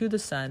Father to the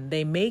Son,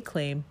 they may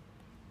claim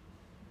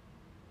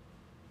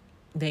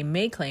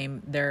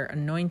their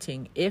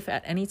anointing if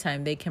at any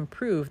time they can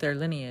prove their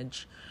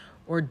lineage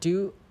or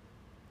do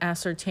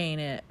ascertain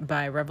it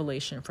by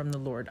revelation from the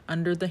Lord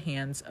under the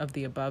hands of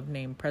the above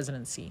named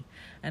presidency.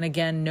 And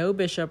again, no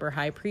bishop or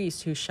high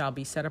priest who shall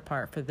be set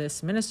apart for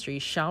this ministry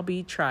shall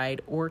be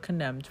tried or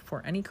condemned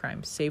for any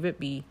crime, save it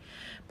be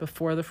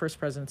before the first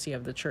presidency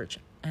of the church.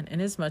 And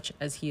inasmuch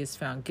as he is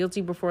found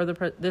guilty before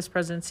this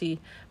presidency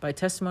by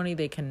testimony,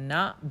 they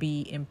cannot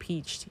be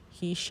impeached.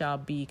 He shall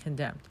be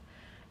condemned.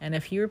 And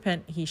if he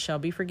repent, he shall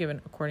be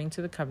forgiven according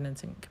to the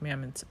covenants and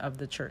commandments of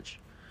the church.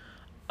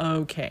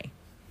 Okay.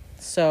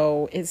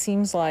 So it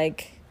seems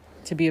like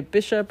to be a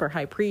bishop or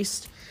high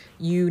priest,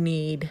 you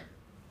need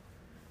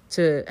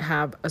to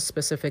have a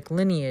specific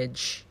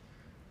lineage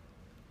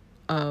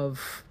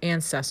of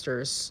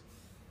ancestors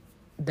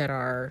that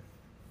are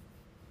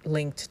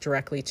linked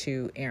directly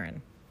to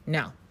Aaron.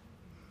 Now,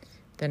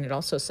 then it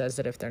also says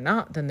that if they're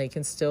not, then they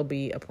can still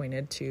be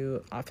appointed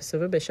to office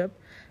of a bishop.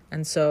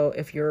 And so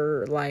if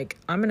you're like,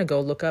 I'm going to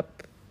go look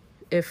up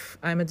if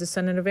I'm a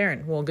descendant of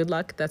Aaron, well, good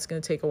luck. That's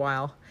going to take a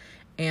while.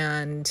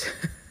 And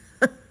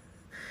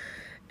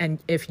and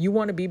if you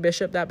want to be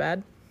bishop that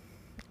bad,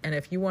 and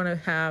if you want to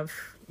have,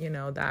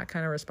 that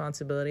kind of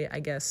responsibility, I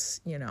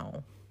guess,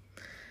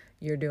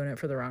 you're doing it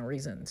for the wrong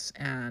reasons.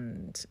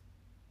 And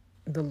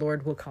the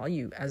Lord will call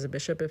you as a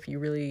bishop if you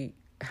really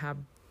have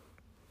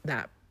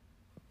that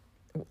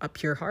a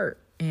pure heart.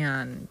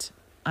 And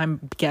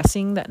I'm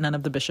guessing that none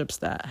of the bishops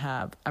that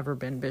have ever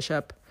been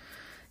bishop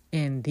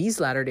in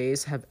these latter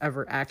days have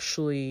ever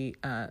actually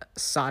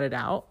sought it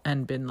out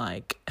and been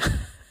like,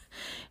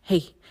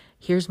 hey,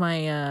 here's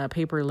my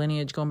paper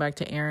lineage going back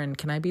to Aaron.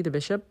 Can I be the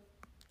bishop?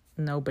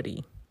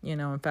 Nobody.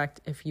 In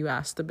fact, if you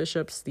ask the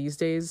bishops these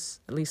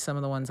days, at least some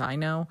of the ones I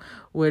know,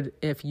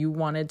 if you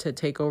wanted to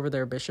take over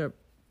their bishop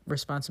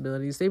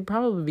responsibilities, they'd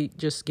probably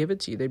just give it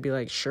to you. They'd be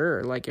like,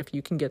 sure, like if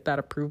you can get that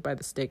approved by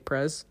the stake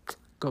pres,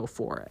 go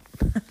for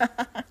it.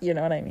 You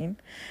know what I mean?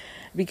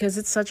 Because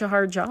it's such a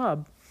hard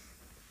job.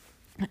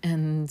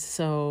 And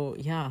so,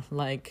 yeah,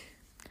 like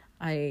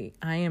I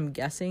am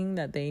guessing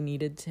that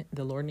the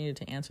Lord needed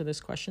to answer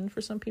this question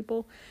for some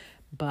people,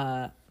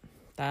 but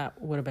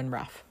that would have been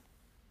rough.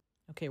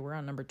 Okay, we're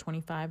on number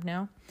 25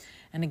 now.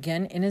 And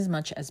again,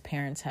 inasmuch as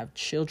parents have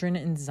children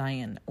in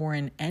Zion or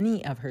in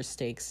any of her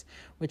stakes,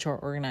 which are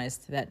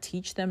organized, that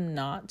teach them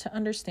not to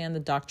understand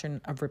the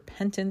doctrine of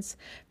repentance,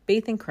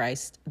 faith in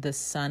Christ, the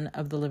Son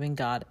of the living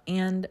God,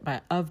 and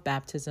of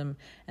baptism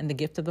and the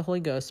gift of the Holy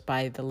Ghost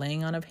by the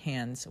laying on of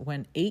hands,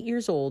 when 8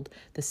 years old,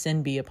 the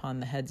sin be upon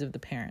the heads of the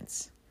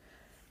parents.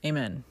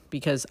 Amen.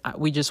 Because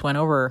we just went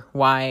over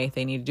why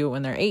they need to do it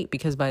when they're 8,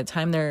 because by the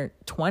time they're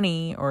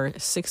 20 or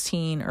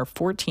 16 or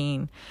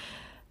 14,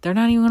 they're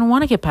not even going to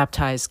want to get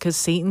baptized because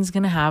Satan's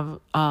going to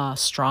have a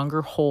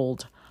stronger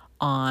hold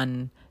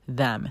on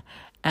them.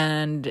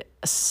 And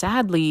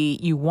sadly,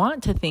 you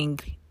want to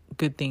think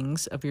good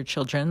things of your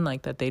children,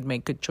 like that they'd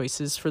make good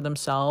choices for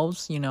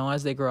themselves,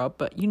 as they grow up.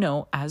 But,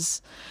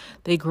 as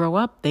they grow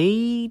up,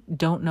 they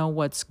don't know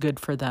what's good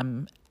for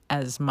them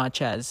as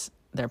much as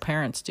their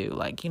parents do.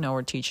 Like,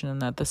 we're teaching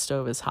them that the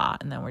stove is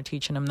hot, and then we're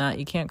teaching them that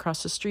you can't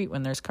cross the street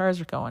when there's cars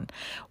going.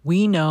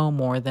 We know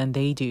more than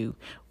they do.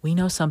 We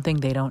know something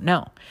they don't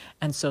know.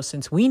 And so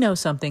since we know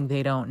something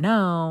they don't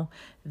know,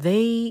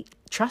 they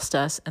trust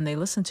us and they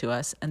listen to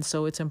us. And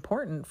so it's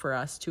important for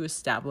us to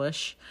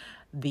establish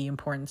the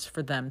importance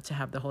for them to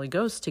have the Holy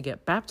Ghost, to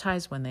get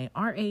baptized when they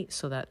are 8,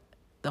 so that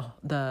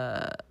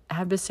the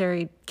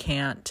adversary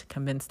can't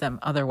convince them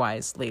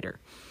otherwise later.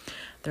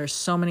 There's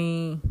so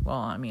many,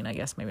 I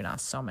guess maybe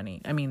not so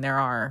many. There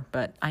are,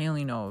 but I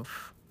only know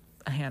of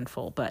a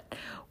handful. But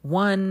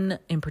one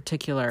in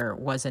particular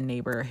was a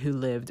neighbor who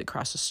lived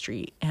across the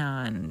street,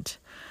 and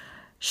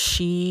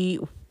she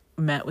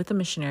met with the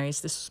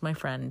missionaries. This was my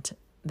friend.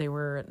 They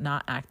were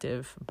not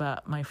active,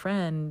 but my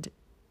friend,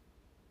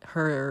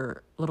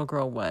 her little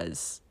girl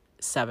was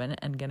 7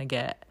 and going to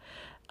get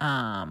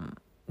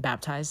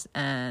baptized,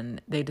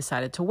 and they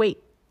decided to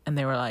wait. And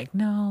they were like,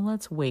 no,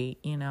 let's wait,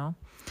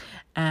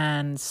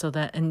 And so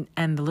that, and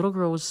the little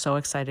girl was so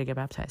excited to get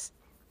baptized.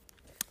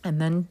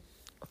 And then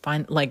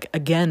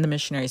again, the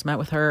missionaries met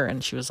with her,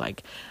 and she was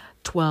like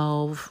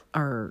 12,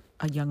 or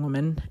a young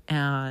woman.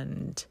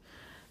 And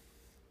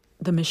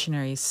the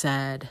missionaries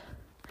said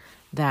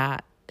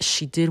that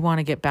she did want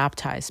to get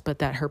baptized, but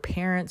that her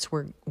parents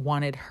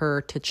wanted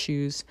her to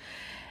choose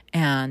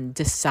and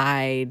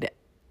decide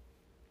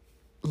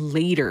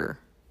later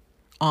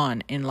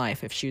on in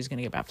life if she was going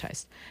to get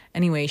baptized.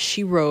 Anyway,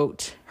 she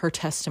wrote her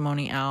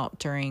testimony out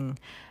during,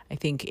 I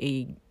think,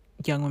 a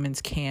young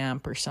women's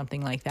camp or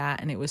something like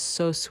that. And it was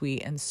so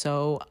sweet and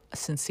so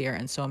sincere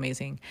and so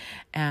amazing.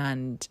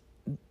 And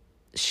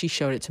she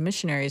showed it to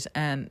missionaries,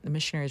 and the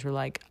missionaries were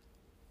like,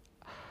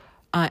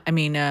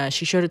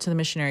 she showed it to the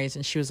missionaries,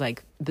 and she was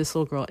like, this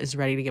little girl is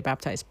ready to get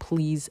baptized.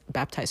 Please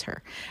baptize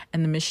her.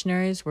 And the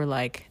missionaries were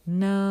like,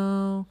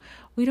 no,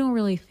 we don't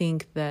really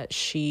think that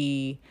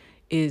she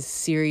is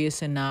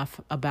serious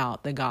enough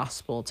about the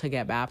gospel to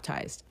get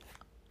baptized.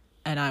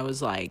 And I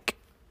was like,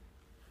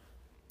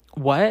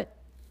 what?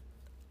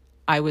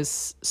 I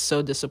was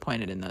so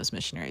disappointed in those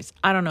missionaries.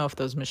 I don't know if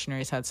those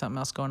missionaries had something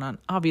else going on.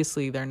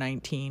 Obviously, they're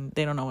 19.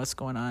 They don't know what's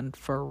going on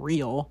for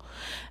real,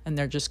 and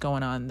they're just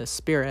going on the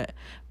spirit.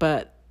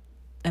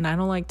 And I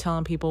don't like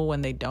telling people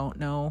when they don't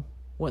know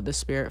what the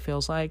spirit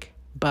feels like,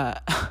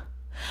 but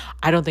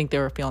I don't think they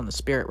were feeling the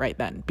spirit right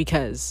then,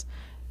 because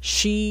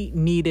she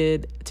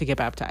needed to get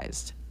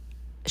baptized.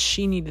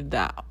 She needed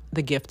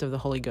the gift of the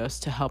Holy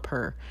Ghost to help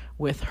her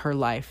with her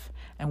life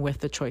and with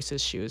the choices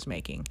she was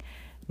making.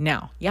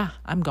 Now, yeah,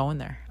 I'm going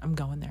there. I'm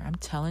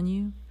telling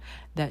you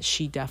that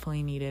she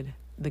definitely needed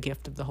the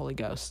gift of the Holy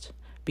Ghost,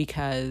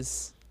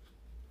 because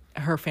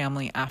her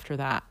family after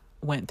that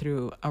went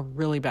through a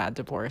really bad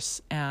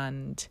divorce,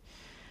 and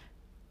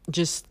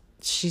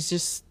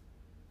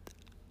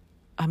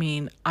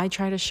I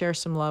try to share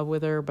some love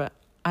with her, but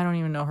I don't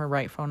even know her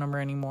right phone number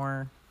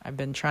anymore. I've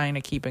been trying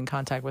to keep in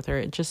contact with her.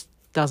 It just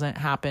doesn't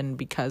happen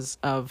because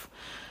of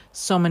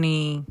so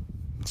many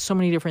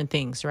different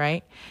things,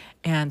 right?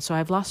 And so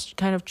I've lost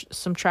kind of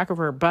some track of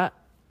her, but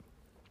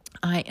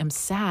I am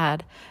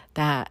sad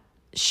that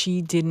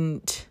she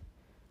didn't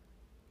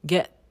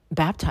get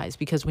baptized,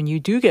 because when you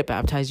do get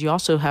baptized, you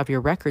also have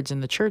your records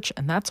in the church,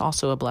 and that's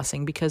also a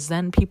blessing, because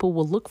then people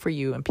will look for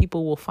you and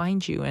people will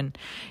find you, and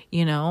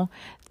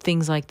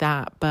things like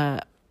that.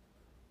 But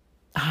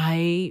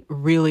I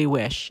really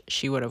wish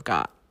she would have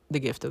got the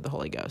gift of the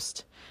Holy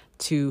Ghost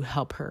to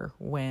help her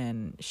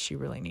when she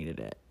really needed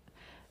it.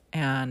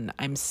 And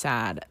I'm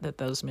sad that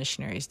those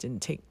missionaries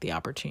didn't take the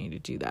opportunity to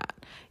do that.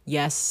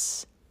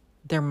 Yes,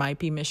 there might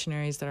be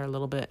missionaries that are a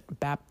little bit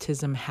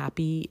baptism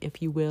happy,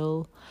 if you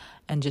will,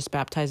 and just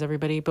baptize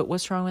everybody. But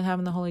what's wrong with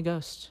having the Holy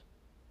Ghost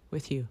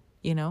with you?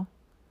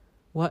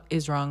 What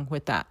is wrong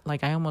with that?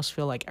 Like, I almost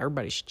feel like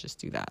everybody should just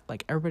do that.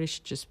 Like, everybody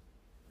should just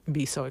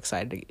be so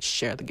excited to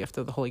share the gift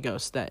of the Holy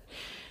Ghost that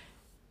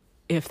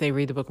if they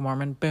read the Book of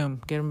Mormon,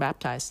 boom, get them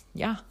baptized.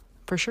 Yeah,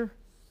 for sure.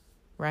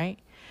 Right?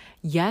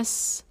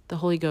 Yes, the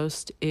Holy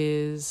Ghost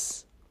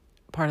is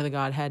part of the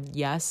Godhead.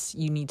 Yes,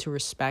 you need to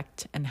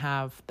respect and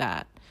have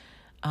that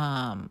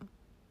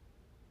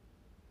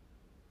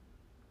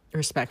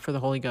respect for the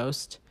Holy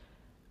Ghost.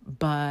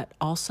 But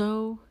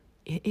also,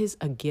 it is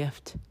a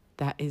gift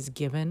that is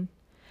given,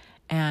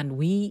 and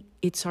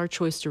it's our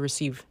choice to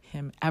receive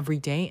him every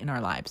day in our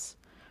lives,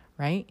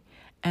 right?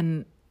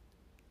 And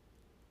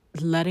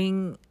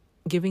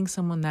giving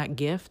someone that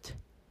gift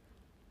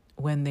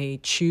when they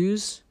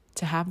choose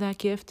to have that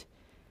gift,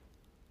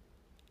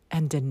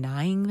 and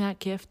denying that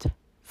gift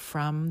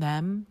from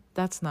them,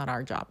 that's not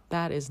our job.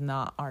 That is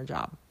not our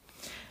job.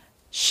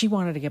 She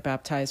wanted to get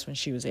baptized when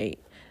she was 8.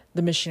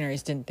 The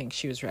missionaries didn't think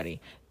she was ready.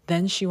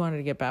 Then she wanted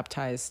to get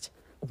baptized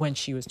when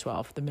she was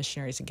 12. The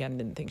missionaries again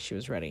didn't think she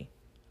was ready.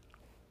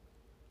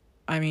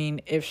 I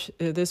mean, if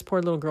this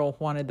poor little girl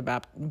wanted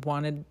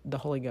the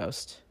Holy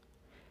Ghost,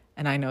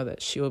 and I know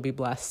that she will be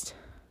blessed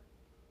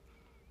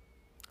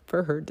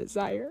for her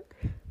desire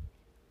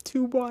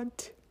to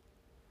want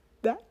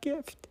that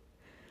gift,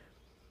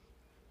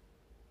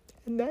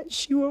 and that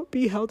she won't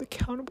be held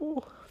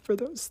accountable for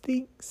those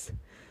things,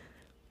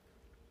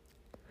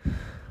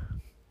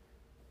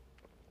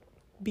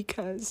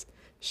 because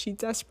she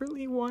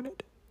desperately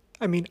wanted.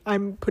 I mean,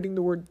 I'm putting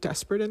the word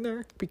desperate in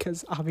there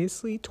because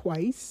obviously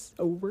twice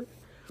over.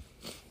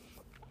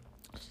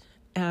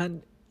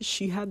 And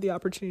she had the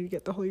opportunity to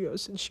get the Holy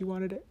Ghost, and she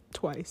wanted it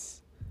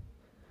twice.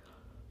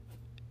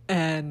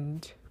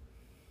 And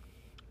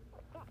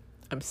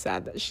I'm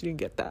sad that she didn't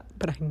get that,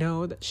 but I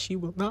know that she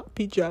will not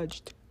be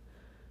judged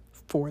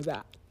for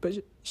that.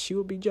 But she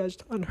will be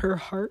judged on her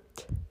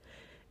heart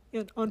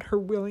and on her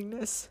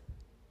willingness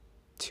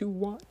to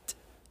want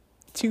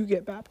to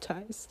get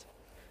baptized.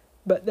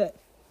 But that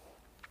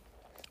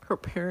her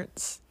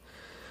parents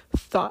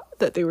thought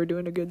that they were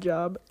doing a good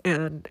job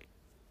and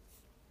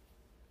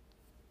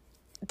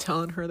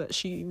telling her that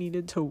she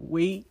needed to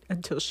wait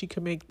until she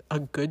could make a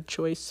good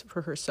choice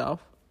for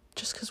herself.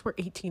 Just because we're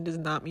 18 does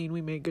not mean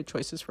we make good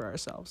choices for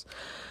ourselves.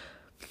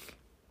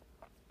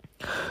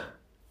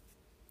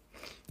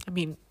 I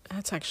mean,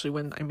 that's actually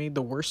when I made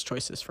the worst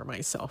choices for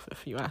myself,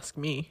 if you ask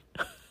me.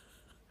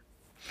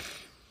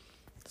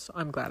 So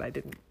I'm glad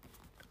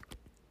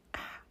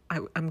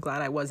I'm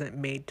glad I wasn't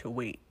made to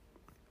wait,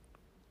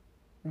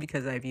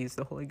 because I've used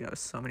the Holy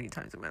Ghost so many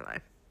times in my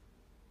life.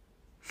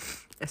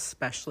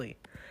 Especially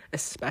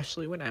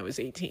when I was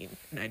 18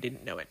 and I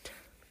didn't know it.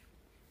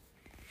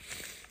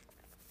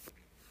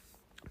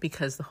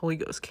 Because the Holy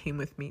Ghost came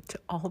with me to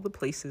all the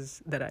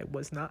places that I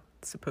was not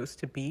supposed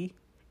to be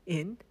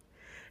in,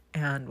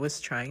 and was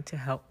trying to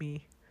help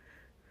me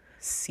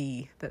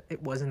see that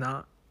it was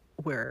not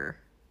where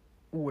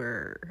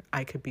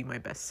I could be my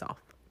best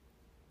self.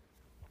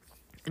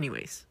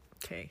 Anyways,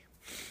 okay.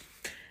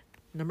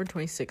 Number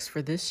 26,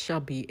 for this shall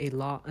be a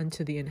law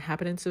unto the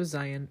inhabitants of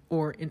Zion,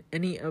 or in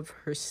any of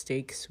her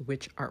stakes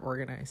which are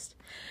organized.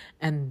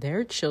 And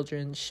their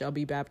children shall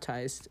be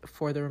baptized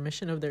for the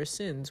remission of their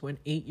sins when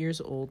 8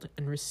 years old,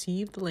 and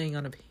receive the laying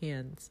on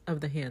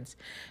of the hands.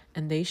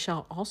 And they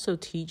shall also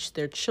teach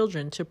their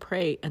children to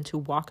pray and to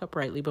walk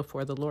uprightly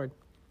before the Lord.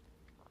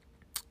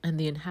 And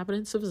the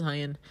inhabitants of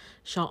Zion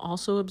shall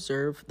also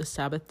observe the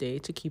Sabbath day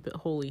to keep it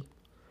holy.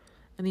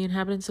 And the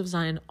inhabitants of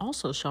Zion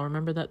also shall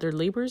remember that their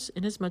labors,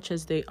 inasmuch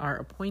as they are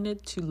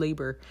appointed to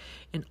labor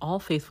in all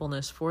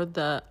faithfulness, for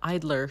the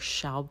idler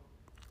shall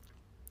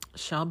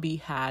be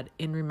had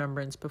in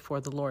remembrance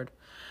before the Lord.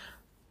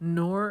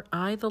 Now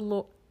I, the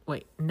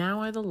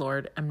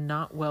Lord, am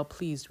not well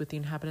pleased with the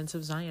inhabitants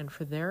of Zion,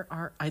 for there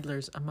are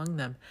idlers among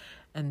them,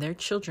 and their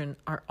children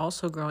are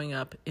also growing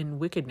up in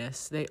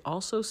wickedness. They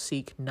also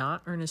seek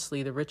not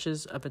earnestly the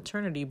riches of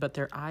eternity, but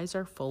their eyes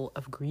are full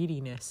of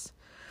greediness.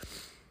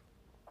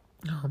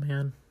 Oh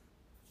man,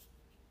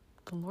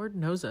 the Lord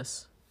knows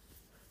us,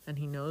 and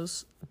he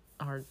knows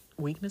our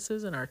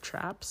weaknesses and our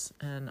traps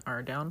and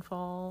our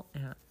downfall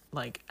and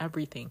like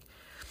everything.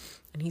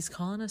 And he's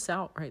calling us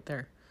out right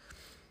there.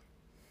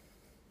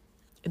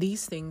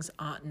 These things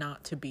ought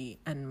not to be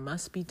and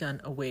must be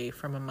done away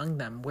from among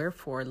them.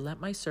 Wherefore, let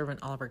my servant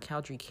Oliver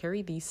Cowdery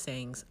carry these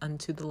sayings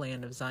unto the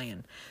land of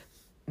Zion.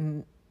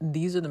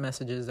 These are the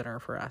messages that are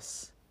for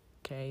us.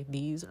 Okay,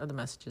 these are the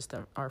messages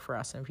that are for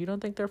us. And if you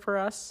don't think they're for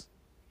us,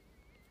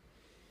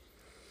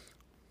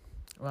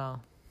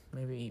 well,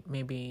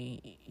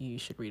 maybe you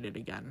should read it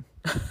again.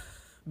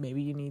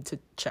 Maybe you need to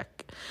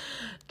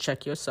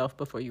check yourself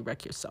before you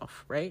wreck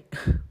yourself, right?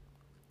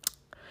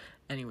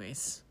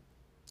 Anyways,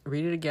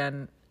 read it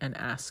again and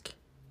ask,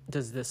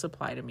 does this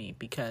apply to me?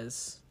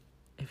 Because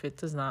if it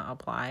does not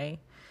apply,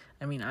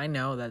 I mean, I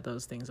know that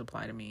those things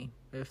apply to me.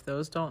 If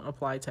those don't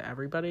apply to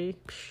everybody,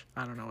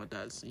 I don't know what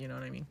does. You know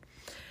what I mean?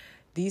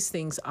 These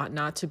things ought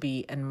not to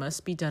be and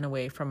must be done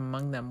away from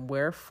among them.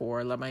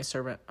 Wherefore, let my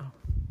servant... Oh,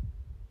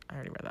 I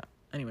already read that.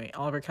 Anyway,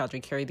 Oliver Cowdery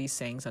carry these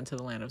sayings unto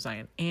the land of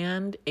Zion.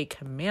 And a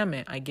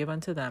commandment I give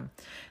unto them,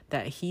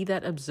 that he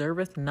that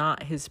observeth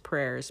not his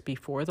prayers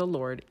before the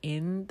Lord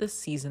in the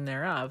season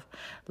thereof,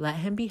 let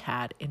him be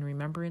had in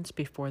remembrance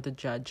before the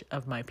judge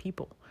of my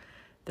people.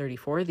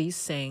 34, these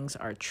sayings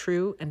are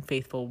true and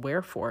faithful.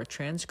 Wherefore,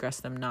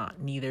 transgress them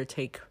not, neither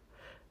take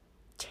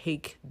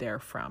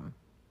therefrom.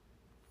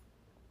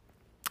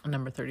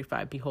 Number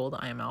 35, behold,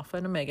 I am Alpha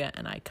and Omega,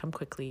 and I come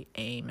quickly.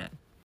 Amen.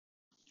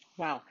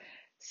 Wow.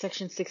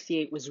 Section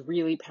 68 was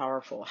really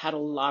powerful, had a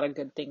lot of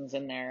good things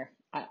in there.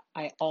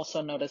 I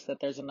also noticed that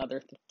there's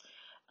another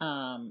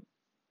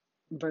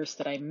verse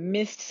that I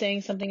missed saying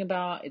something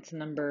about. It's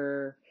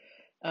number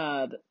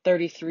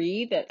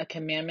 33, that a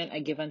commandment I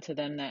give unto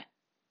them, that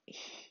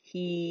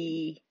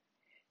he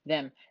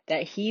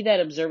that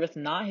observeth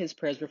not his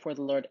prayers before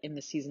the Lord in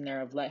the season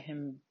thereof, let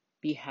him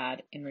be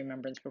had in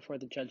remembrance before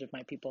the judge of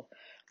my people.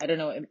 I don't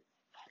know, it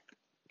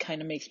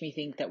kind of makes me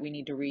think that we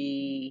need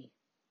to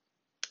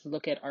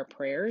look at our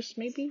prayers,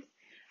 maybe,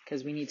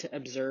 because we need to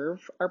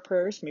observe our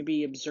prayers,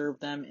 maybe observe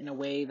them in a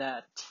way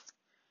that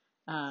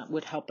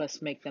would help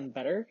us make them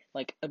better.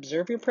 Like,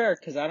 observe your prayer,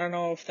 because I don't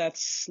know if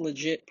that's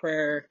legit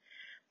prayer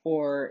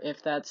or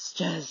if that's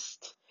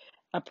just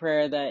a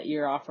prayer that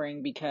you're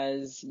offering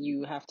because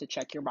you have to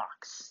check your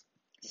box.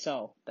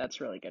 So that's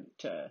really good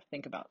to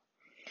think about.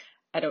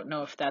 I don't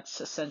know if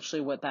that's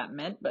essentially what that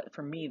meant, but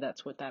for me,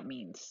 that's what that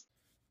means.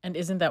 And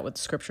isn't that what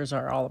scriptures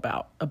are all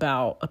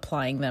about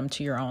applying them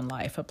to your own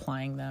life,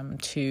 applying them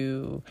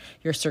to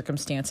your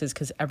circumstances?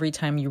 Because every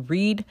time you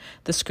read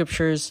the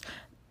scriptures,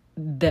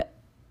 the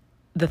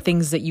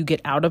things that you get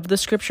out of the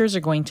scriptures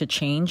are going to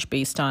change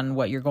based on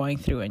what you're going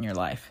through in your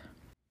life.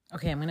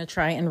 Okay, I'm going to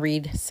try and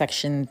read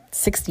section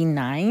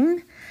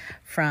 69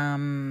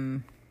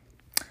 from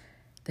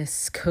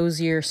this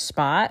Cozier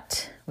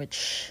Spot,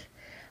 which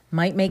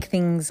might make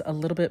things a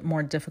little bit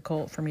more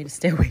difficult for me to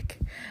stay awake,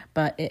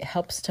 but it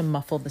helps to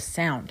muffle the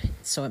sound,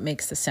 so it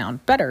makes the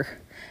sound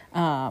better.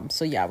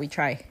 So yeah, we'll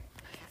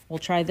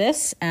try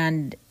this,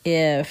 and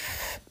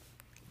if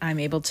I'm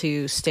able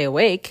to stay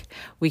awake,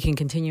 we can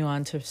continue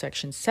on to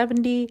section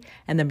 70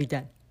 and then be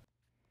done.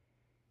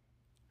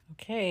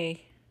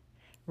 Okay.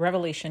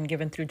 revelation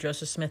given through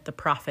Joseph Smith the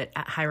prophet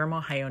at Hiram,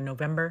 Ohio,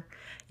 November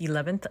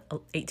 11th,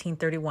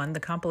 1831. The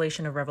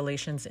compilation of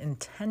revelations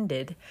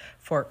intended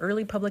for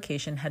early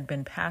publication had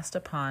been passed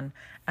upon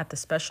at the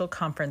special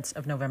conference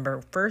of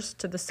November 1st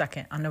to the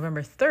 2nd. On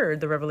November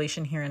 3rd, the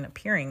revelation herein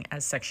appearing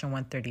as section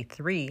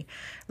 133,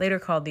 later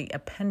called the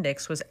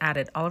appendix, was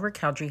added. Oliver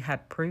Cowdery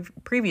had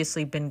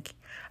previously been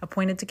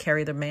appointed to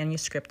carry the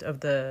manuscript of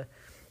the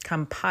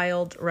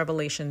compiled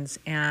revelations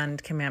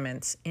and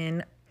commandments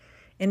in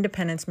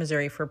Independence,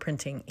 Missouri for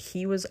printing.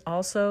 He was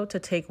also to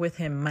take with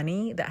him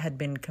money that had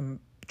been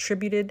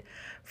contributed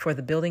for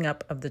the building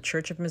up of the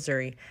Church of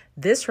Missouri.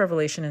 This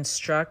revelation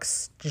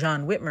instructs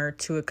John Whitmer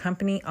to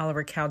accompany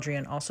Oliver Cowdery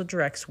and also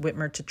directs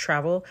Whitmer to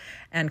travel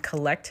and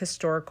collect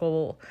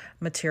historical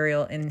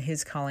material in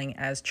his calling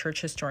as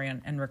church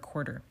historian and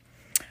recorder.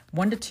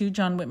 1 to 2,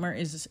 John Whitmer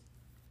is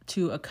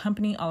to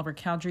accompany Oliver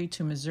Cowdery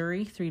to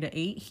Missouri. 3 to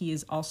 8, he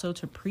is also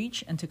to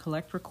preach and to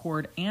collect,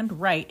 record, and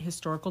write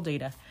historical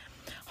data.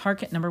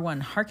 Number 1,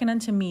 hearken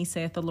unto me,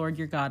 saith the Lord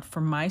your God, for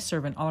my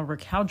servant Oliver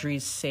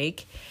Cowdery's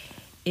sake.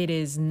 It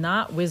is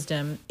not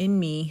wisdom in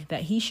me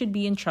that he should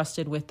be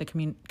entrusted with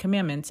the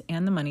commandments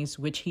and the monies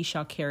which he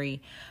shall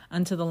carry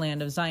unto the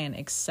land of Zion,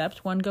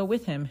 except one go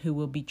with him who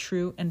will be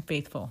true and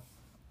faithful.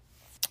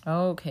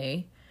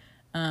 Okay.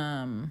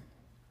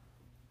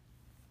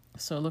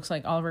 So it looks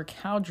like Oliver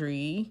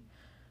Cowdery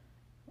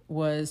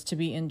was to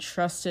be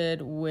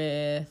entrusted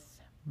with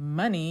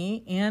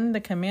money and the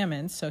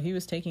commandments. So he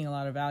was taking a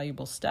lot of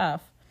valuable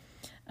stuff,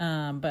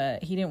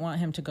 but he didn't want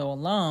him to go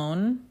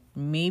alone.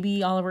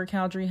 Maybe Oliver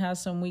Cowdery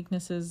has some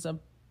weaknesses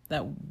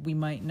that we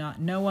might not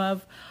know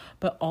of,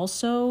 but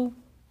also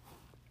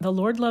the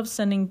Lord loves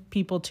sending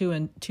people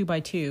two by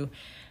two.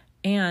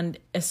 And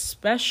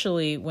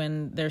especially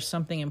when there's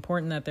something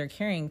important that they're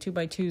carrying, 2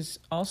 by 2 is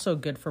also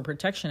good for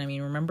protection. I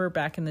mean, remember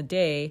back in the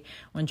day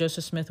when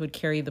Joseph Smith would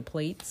carry the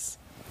plates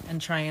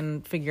and try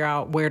and figure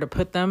out where to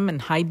put them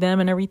and hide them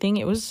and everything?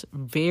 It was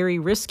very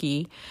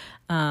risky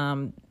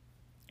for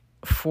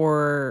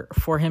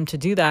him to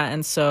do that.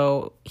 And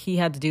so he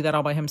had to do that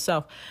all by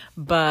himself.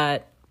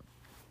 And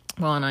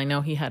I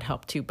know he had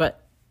help too,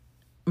 but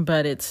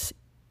it's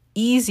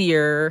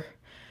easier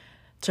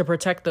to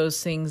protect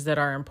those things that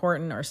are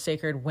important or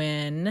sacred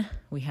when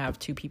we have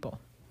 2 people.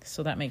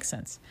 So that makes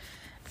sense.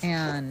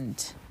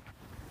 And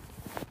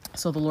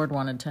so the Lord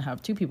wanted to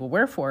have 2 people.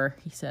 Wherefore,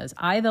 he says,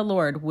 I, the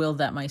Lord, will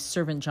that my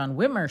servant John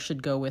Whitmer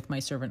should go with my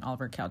servant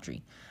Oliver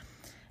Cowdery.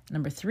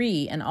 Number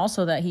 3, and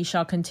also that he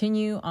shall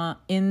continue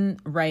in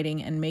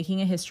writing and making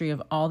a history of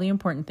all the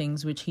important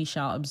things which he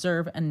shall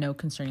observe and know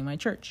concerning my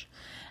church.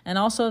 And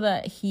also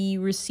that he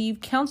receive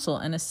counsel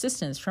and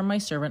assistance from my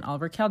servant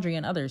Oliver Cowdery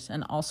and others.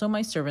 And also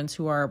my servants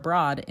who are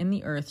abroad in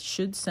the earth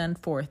should send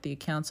forth the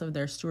accounts of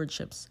their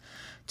stewardships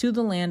to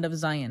the land of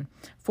Zion.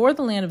 For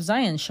the land of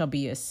Zion shall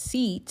be a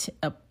seat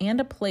and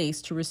a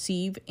place to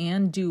receive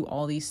and do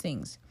all these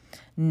things.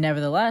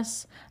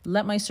 Nevertheless,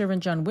 let my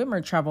servant John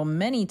Whitmer travel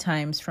many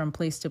times from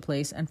place to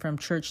place and from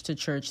church to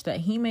church, that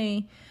he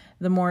may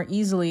the more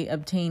easily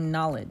obtain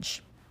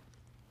knowledge,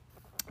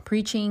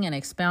 preaching and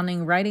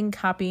expounding, writing,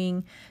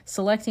 copying,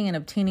 selecting, and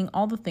obtaining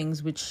all the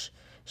things which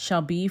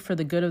shall be for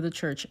the good of the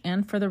church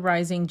and for the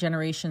rising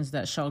generations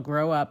that shall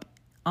grow up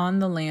on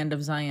the land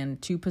of Zion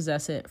to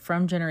possess it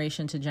from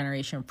generation to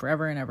generation,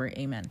 forever and ever.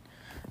 Amen.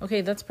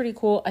 Okay, that's pretty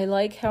cool. I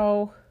like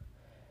how...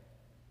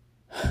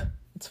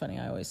 It's funny,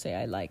 I always say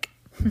I like.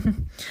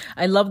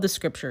 I love the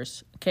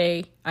scriptures,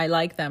 okay? I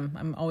like them.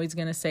 I'm always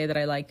going to say that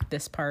I like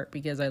this part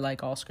because I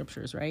like all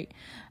scriptures, right?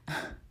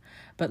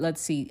 But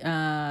let's see.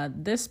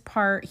 This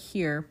part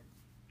here,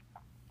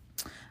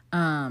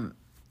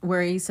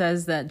 where he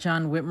says that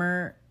John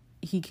Whitmer,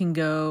 he can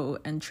go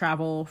and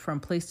travel from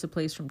place to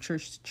place, from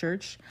church to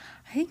church.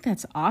 I think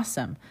that's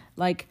awesome.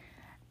 Like,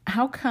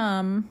 how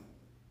come,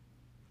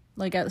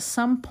 like, at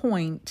some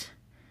point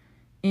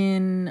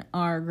in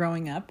our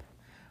growing up,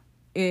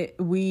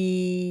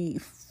 we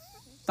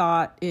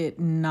thought it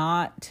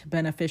not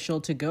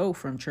beneficial to go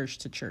from church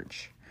to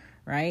church,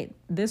 right?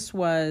 This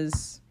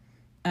was,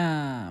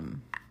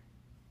 and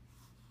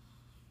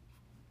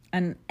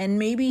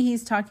maybe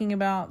he's talking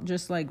about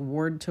just like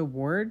word to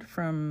word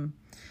from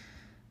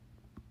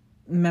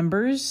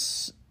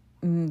members,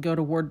 go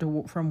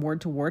to from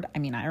word to word. I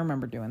mean, I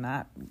remember doing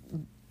that,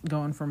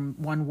 going from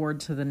one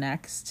ward to the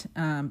next,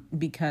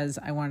 because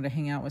I wanted to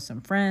hang out with some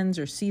friends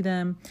or see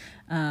them.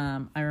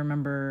 I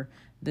remember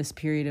this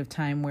period of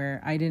time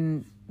where I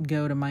didn't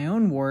go to my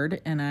own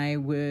ward, and I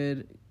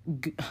would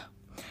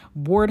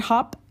ward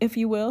hop, if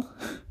you will,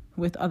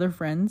 with other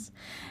friends.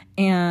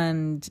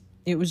 And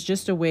it was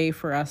just a way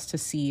for us to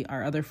see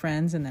our other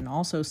friends and then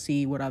also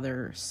see what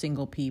other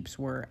single peeps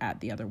were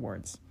at the other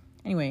wards.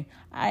 Anyway,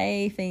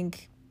 I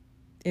think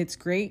it's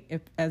great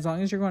as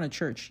long as you're going to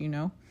church,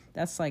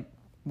 that's like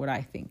what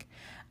I think.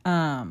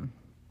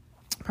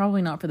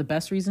 Probably not for the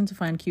best reason to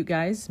find cute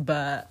guys,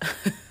 but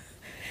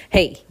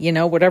hey,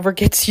 whatever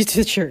gets you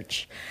to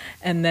church.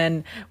 And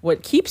then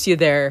what keeps you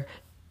there,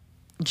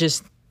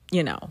 just,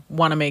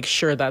 want to make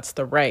sure that's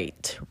the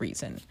right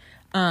reason.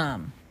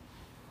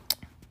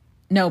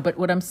 No, but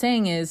what I'm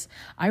saying is,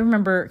 I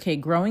remember, okay,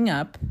 growing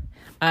up,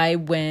 I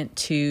went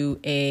to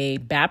a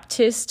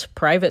Baptist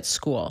private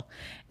school,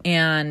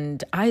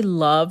 and I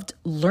loved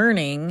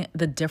learning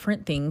the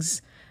different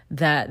things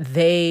that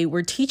they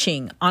were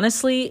teaching.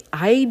 Honestly,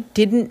 I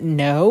didn't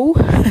know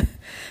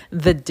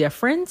the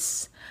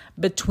difference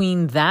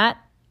between that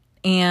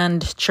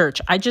and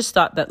church. I just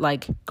thought that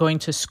like going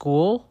to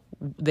school,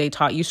 they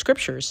taught you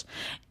scriptures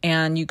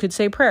and you could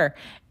say prayer.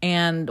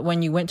 And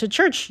when you went to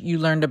church, you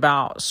learned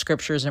about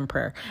scriptures and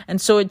prayer. And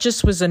so it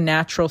just was a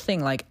natural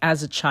thing. Like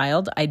as a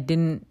child, it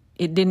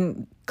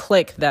didn't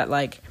click that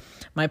like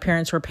my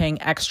parents were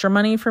paying extra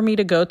money for me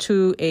to go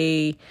to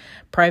a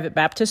private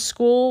Baptist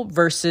school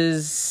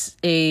versus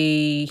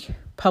a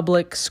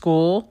public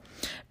school,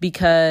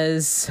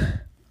 because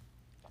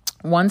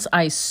once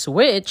I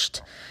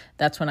switched,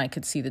 that's when I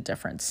could see the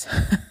difference.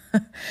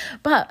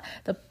 But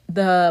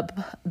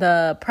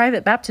the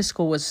private Baptist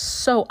school was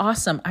so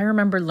awesome. I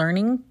remember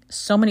learning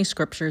so many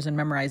scriptures and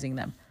memorizing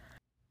them.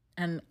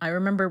 And I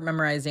remember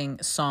memorizing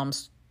Psalm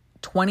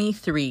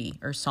 23,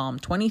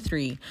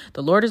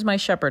 the Lord is my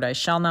shepherd, I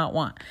shall not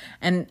want.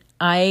 And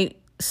I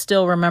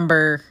still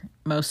remember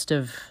most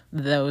of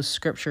those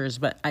scriptures,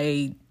 but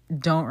I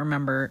don't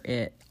remember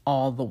it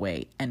all the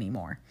way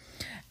anymore.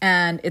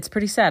 And it's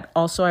pretty sad.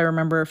 Also, I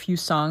remember a few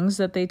songs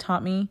that they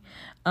taught me.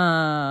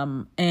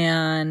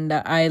 And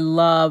I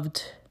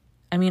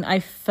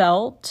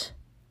felt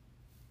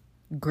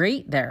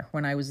great there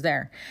when I was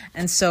there.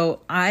 And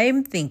so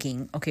I'm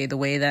thinking, okay, the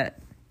way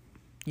that,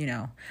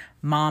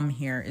 mom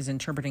here is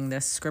interpreting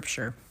this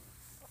scripture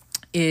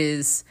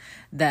is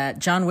that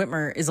John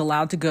Whitmer is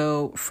allowed to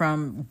go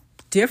from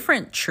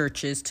different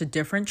churches to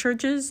different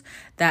churches,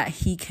 that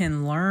he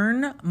can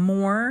learn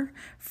more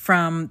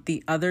from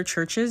the other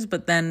churches,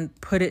 but then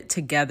put it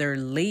together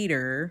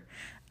later,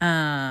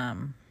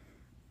 and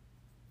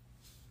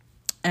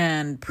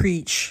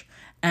preach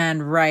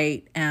and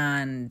write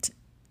and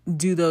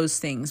do those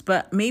things.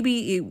 But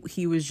maybe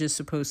he was just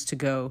supposed to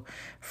go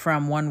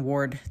from one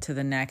ward to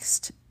the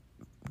next,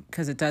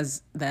 because it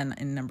does then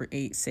in number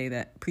 8 say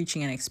that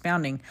preaching and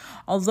expounding,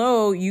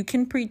 although you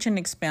can preach and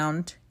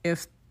expound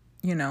if,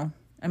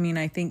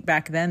 I think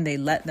back then they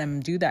let them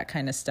do that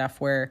kind of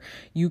stuff where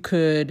you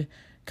could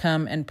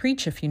come and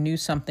preach if you knew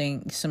some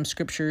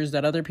scriptures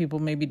that other people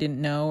maybe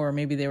didn't know, or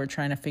maybe they were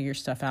trying to figure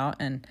stuff out.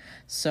 And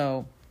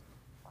so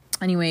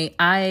anyway,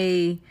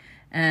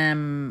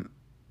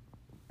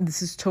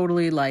 this is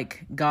totally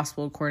like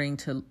gospel according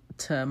to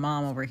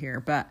mom over here,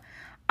 but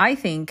I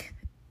think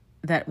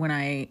that when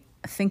I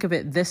think of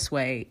it this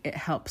way, it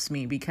helps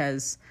me,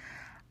 because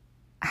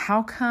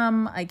how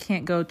come I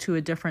can't go to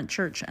a different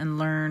church and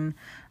learn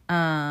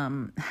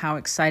how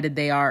excited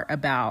they are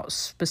about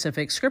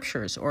specific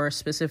scriptures or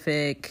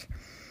specific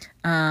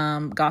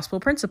gospel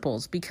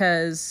principles?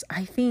 Because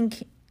I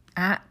think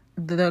at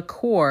the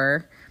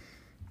core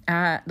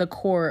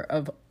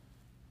of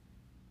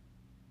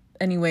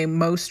anyway,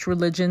 most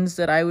religions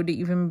that I would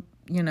even,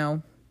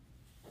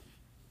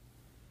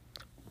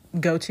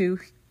 go to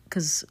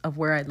because of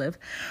where I live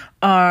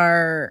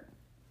are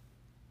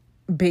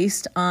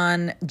based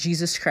on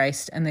Jesus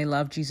Christ, and they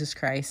love Jesus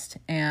Christ.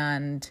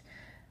 And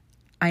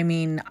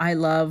I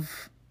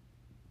love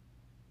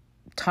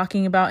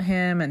talking about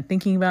him and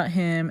thinking about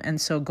him. And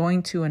so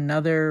going to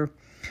another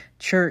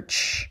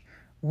church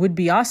would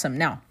be awesome.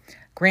 Now,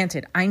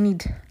 granted, I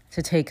need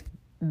to take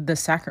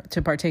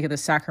to partake of the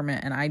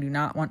sacrament, and I do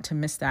not want to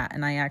miss that.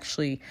 And I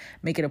actually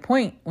make it a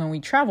point when we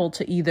travel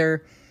to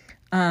either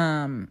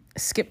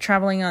skip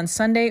traveling on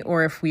Sunday,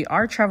 or if we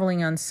are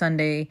traveling on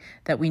Sunday,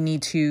 that we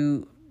need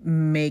to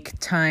make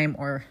time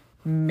or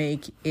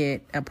make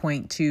it a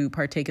point to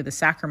partake of the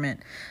sacrament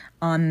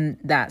on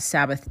that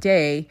Sabbath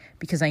day,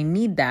 because I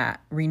need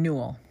that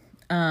renewal.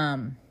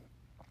 And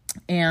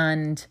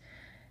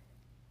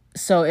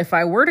so if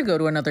I were to go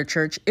to another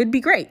church, it'd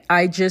be great.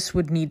 I just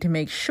would need to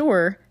make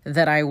sure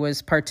that I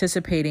was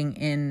participating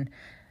in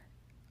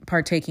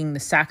partaking the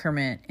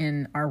sacrament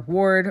in our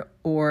ward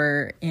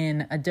or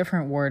in a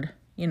different ward,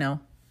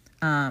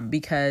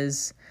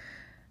 because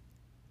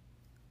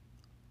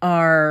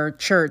our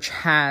church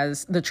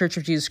the Church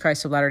of Jesus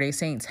Christ of Latter-day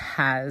Saints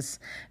has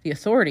the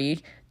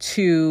authority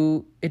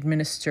to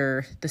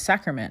administer the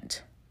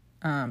sacrament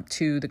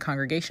to the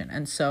congregation.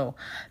 And so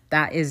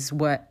that is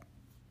what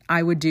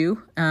I would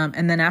do.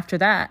 And then after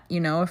that,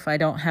 if I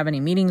don't have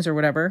any meetings or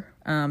whatever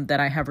that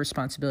I have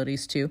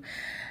responsibilities to,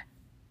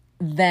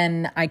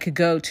 then I could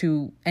go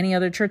to any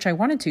other church I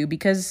wanted to,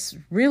 because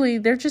really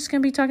they're just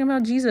going to be talking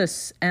about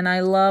Jesus. And I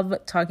love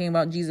talking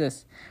about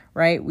Jesus,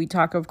 right? We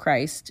talk of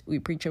Christ, we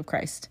preach of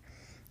Christ.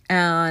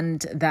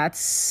 And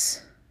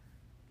that's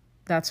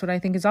what I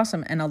think is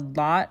awesome. And a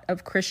lot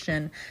of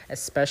Christian,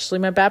 especially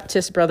my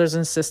Baptist brothers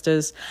and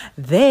sisters,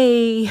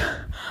 they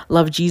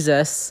love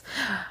Jesus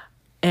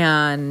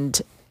and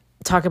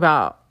talk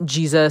about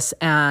Jesus,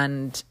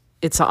 and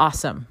it's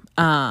awesome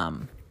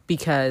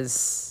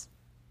because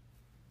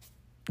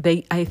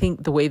I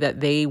think the way that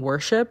they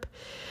worship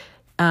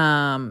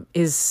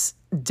is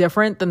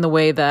different than the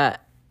way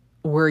that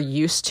we're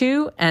used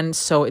to. And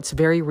so it's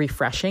very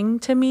refreshing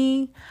to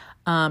me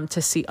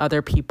to see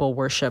other people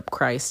worship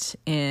Christ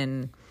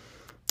in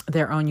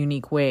their own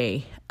unique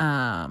way.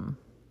 And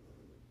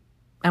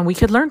we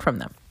could learn from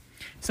them.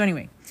 So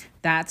anyway,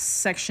 that's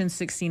section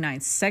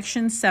 69.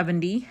 Section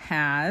 70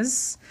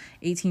 has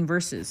 18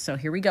 verses. So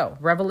here we go.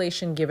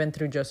 Revelation given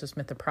through Joseph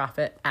Smith the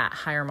prophet at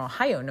Hiram,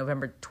 Ohio,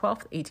 November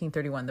 12th,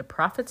 1831. The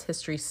prophet's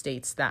history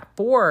states that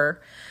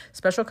 4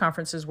 special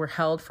conferences were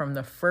held from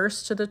the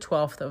 1st to the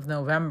 12th of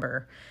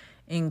November,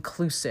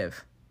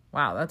 inclusive.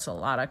 Wow, that's a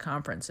lot of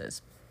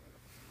conferences.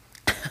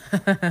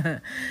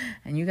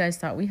 And you guys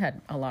thought we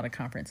had a lot of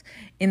conference.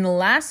 In the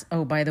last,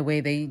 by the way,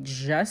 they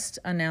just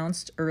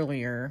announced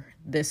earlier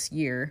this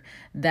year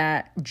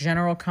that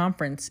General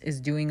Conference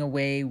is doing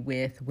away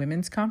with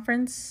Women's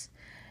Conference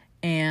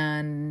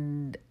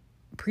and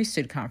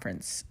Priesthood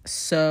Conference.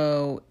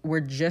 So we're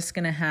just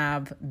going to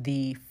have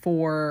the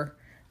 4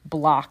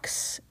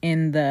 blocks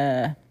in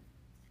the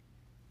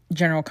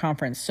General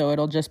Conference. So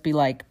it'll just be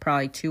like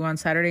probably 2 on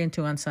Saturday and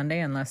 2 on Sunday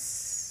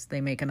unless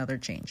they make another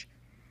change.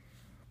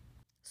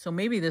 So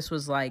maybe this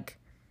was like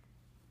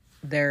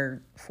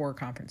their 4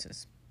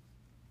 conferences,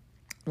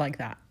 like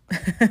that.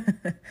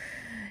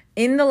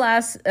 In the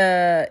last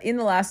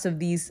of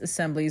these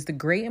assemblies, the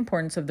great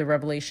importance of the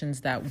revelations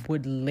that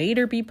would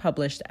later be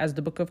published as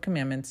the Book of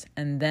Commandments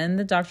and then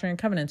the Doctrine and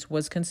Covenants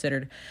was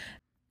considered.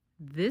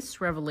 This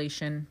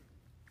revelation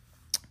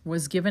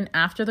was given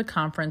after the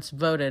conference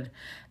voted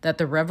that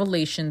the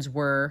revelations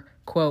were,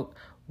 quote,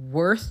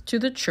 worth to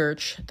the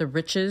church the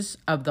riches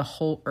of the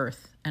whole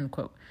earth, end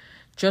quote.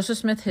 Joseph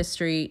Smith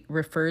history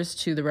refers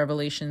to the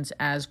revelations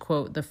as,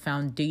 quote, the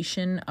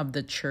foundation of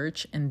the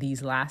church in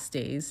these last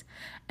days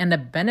and a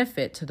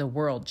benefit to the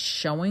world,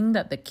 showing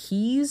that the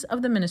keys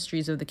of the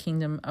ministries of the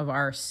kingdom of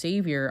our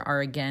Savior are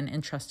again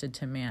entrusted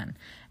to man,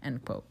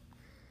 end quote.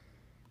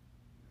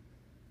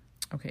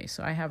 Okay,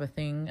 so I have a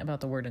thing about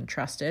the word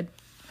entrusted,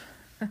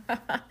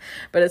 but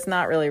it's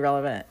not really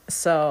relevant.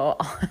 So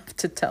I'll have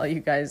to tell you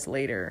guys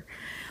later.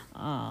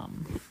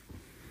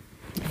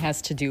 It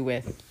has to do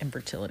with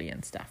infertility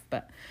and stuff.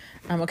 But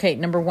okay,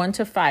 number 1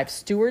 to 5.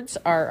 Stewards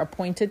are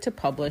appointed to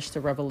publish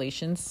the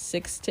Revelations.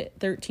 6 to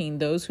 13.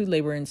 Those who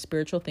labor in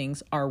spiritual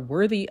things are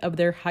worthy of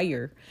their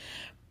hire.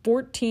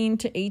 14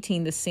 to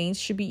 18. The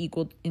saints should be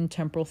equal in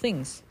temporal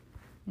things.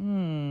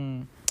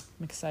 I'm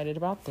excited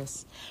about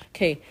this.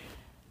 Okay,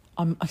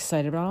 I'm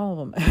excited about all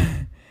of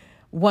them.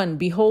 1.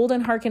 Behold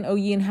and hearken, O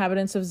ye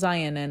inhabitants of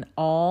Zion, and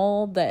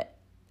all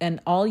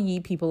ye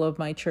people of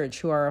my church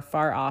who are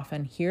afar off,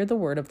 and hear the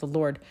word of the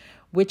Lord,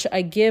 which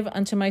I give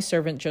unto my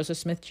servant Joseph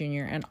Smith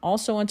Jr., and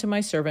also unto my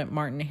servant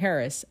Martin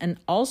Harris, and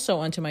also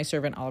unto my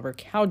servant Oliver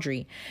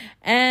Cowdery,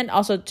 and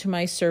also unto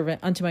my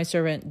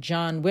servant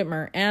John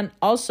Whitmer, and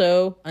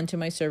also unto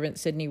my servant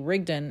Sidney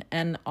Rigdon,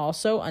 and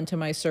also unto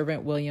my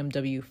servant William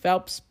W.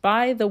 Phelps,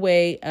 by the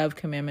way of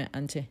commandment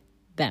unto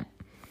them.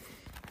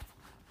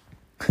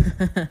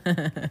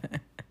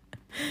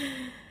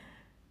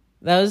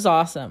 That was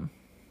awesome.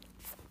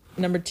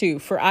 Number 2,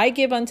 for I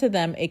give unto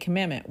them a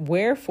commandment,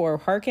 wherefore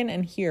hearken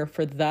and hear,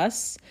 for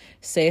thus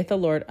saith the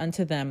Lord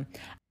unto them,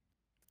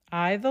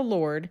 I, the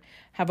Lord,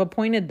 have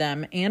appointed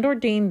them and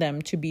ordained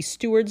them to be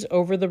stewards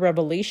over the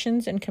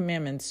revelations and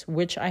commandments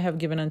which I have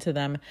given unto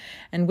them,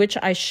 and which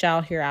I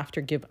shall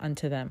hereafter give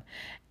unto them.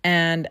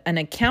 And an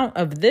account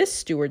of this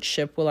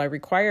stewardship will I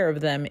require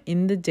of them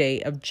in the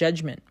day of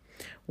judgment.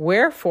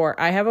 Wherefore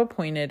I have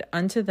appointed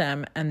unto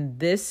them, and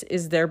this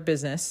is their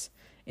business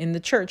in the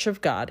church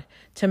of God,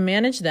 to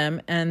manage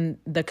them and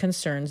the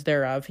concerns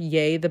thereof,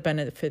 yea, the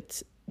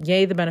benefits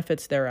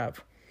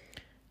thereof.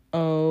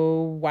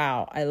 Oh,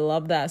 wow. I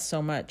love that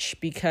so much,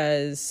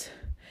 because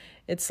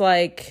it's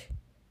like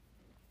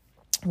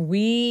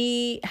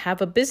we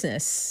have a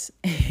business,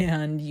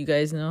 and you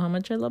guys know how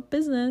much I love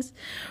business.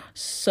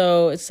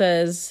 So it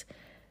says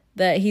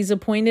that he's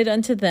appointed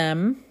unto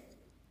them,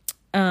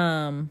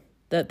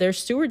 that their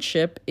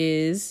stewardship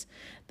is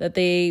that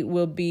they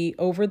will be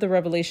over the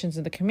revelations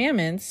and the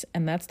commandments,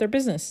 and that's their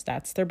business.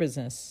 That's their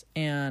business.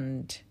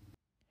 And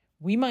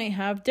we might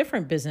have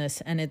different business,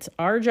 and it's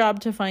our job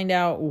to find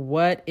out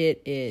what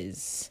it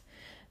is.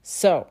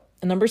 So,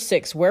 number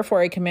 6,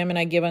 wherefore a commandment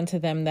I give unto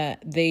them,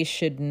 that they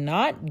should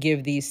not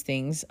give these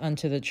things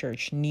unto the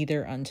church,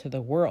 neither unto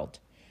the world.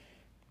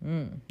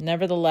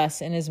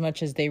 Nevertheless,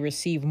 inasmuch as they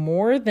receive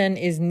more than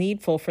is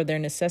needful for their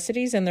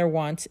necessities and their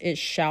wants, it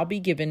shall be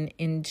given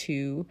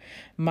into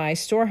my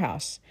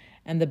storehouse.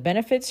 And the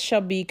benefits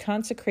shall be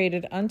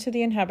consecrated unto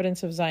the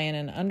inhabitants of Zion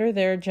and under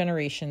their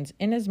generations,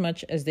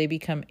 inasmuch as they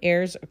become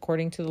heirs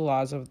according to the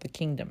laws of the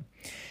kingdom.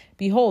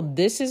 Behold,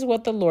 this is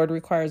what the Lord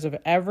requires of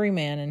every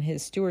man in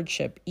his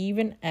stewardship,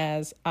 even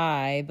as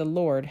I, the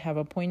Lord, have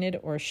appointed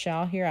or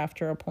shall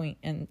hereafter appoint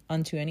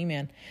unto any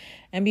man.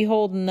 And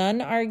behold,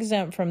 none are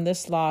exempt from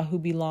this law who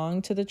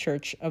belong to the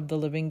church of the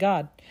living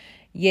God.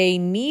 Yea,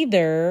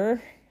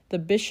 neither the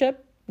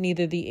bishop,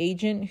 neither the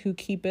agent who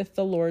keepeth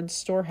the Lord's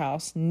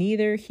storehouse,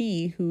 neither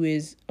he who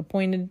is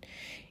appointed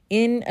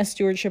in a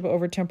stewardship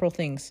over temporal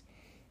things.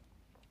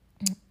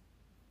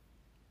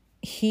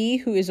 he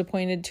who is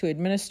appointed to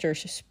administer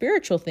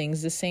spiritual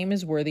things, the same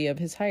is worthy of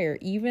his hire,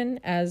 even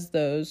as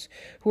those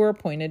who are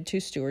appointed to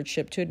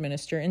stewardship to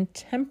administer in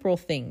temporal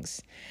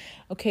things.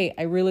 Okay,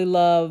 I really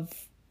love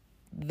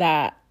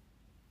that.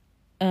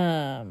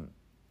 And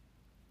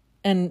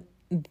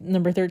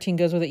number 13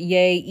 goes with it.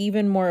 Yea,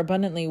 even more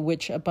abundantly,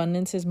 which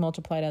abundance is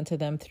multiplied unto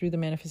them through the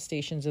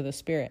manifestations of the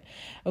Spirit.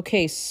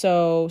 Okay,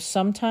 so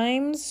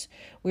sometimes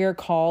we are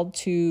called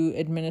to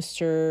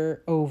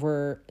administer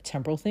over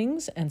temporal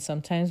things, and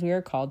sometimes we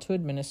are called to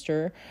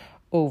administer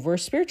over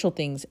spiritual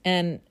things.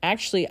 And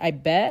actually, I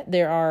bet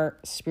there are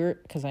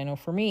because I know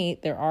for me,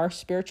 there are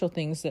spiritual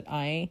things that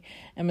I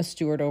am a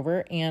steward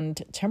over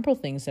and temporal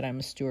things that I'm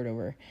a steward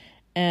over.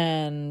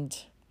 And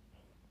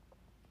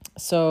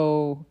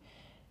so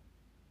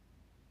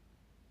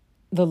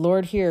the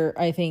Lord here,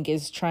 I think,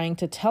 is trying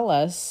to tell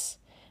us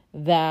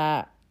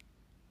that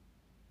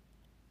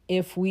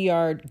if we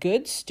are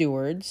good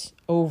stewards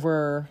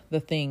over the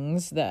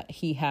things that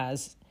he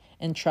has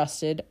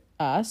entrusted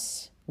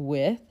us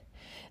with,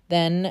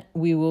 then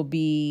we will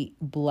be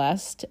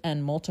blessed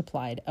and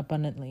multiplied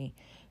abundantly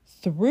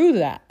through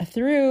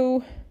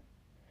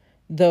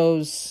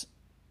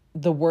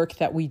the work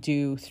that we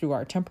do through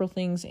our temporal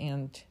things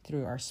and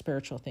through our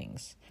spiritual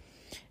things.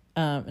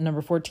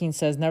 Number 14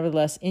 says,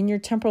 nevertheless, in your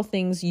temporal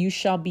things you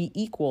shall be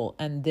equal,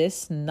 and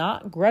this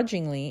not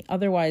grudgingly,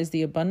 otherwise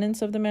the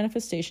abundance of the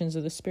manifestations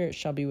of the Spirit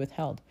shall be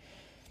withheld.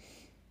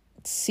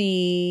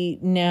 See,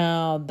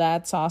 now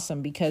that's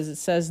awesome, because it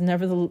says,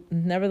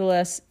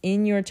 nevertheless,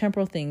 in your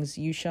temporal things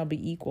you shall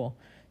be equal.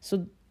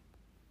 So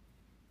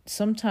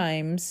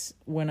sometimes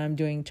when I'm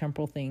doing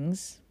temporal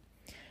things,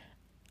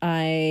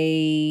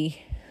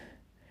 I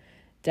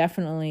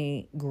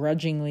definitely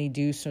grudgingly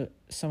do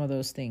some of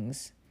those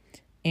things.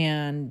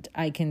 And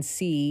I can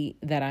see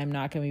that I'm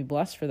not going to be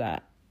blessed for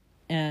that.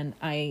 And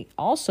I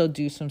also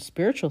do some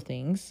spiritual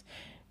things,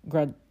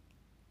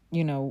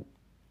 grudgingly.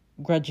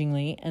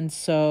 And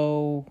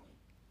so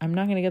I'm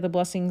not going to get the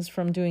blessings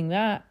from doing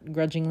that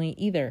grudgingly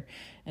either.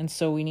 And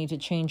so we need to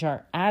change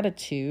our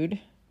attitude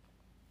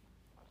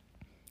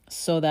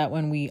so that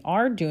when we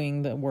are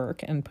doing the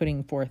work and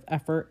putting forth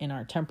effort in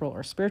our temporal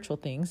or spiritual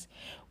things,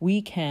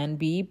 we can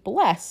be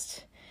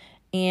blessed.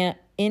 And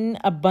in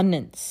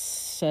abundance,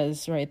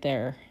 says right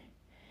there.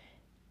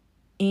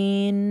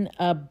 In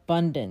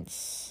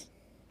abundance.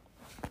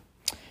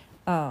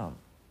 Well,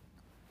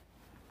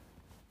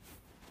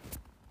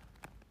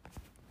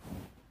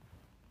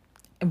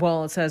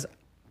 it says,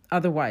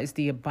 otherwise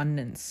the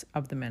abundance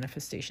of the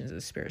manifestations of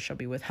the Spirit shall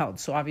be withheld.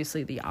 So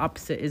obviously the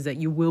opposite is that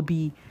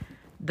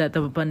that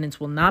the abundance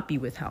will not be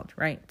withheld,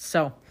 right?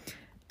 So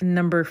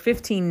number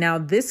 15, now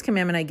this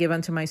commandment I give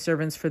unto my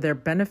servants for their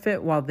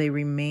benefit while they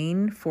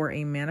remain, for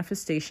a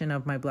manifestation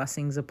of my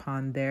blessings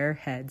upon their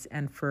heads,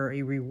 and for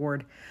a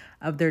reward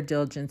of their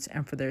diligence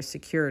and for their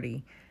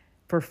security,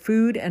 for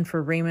food and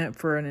for raiment,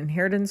 for an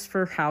inheritance,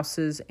 for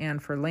houses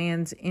and for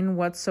lands, in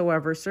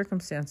whatsoever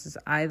circumstances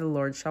I the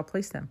Lord shall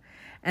place them,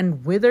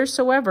 and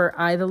whithersoever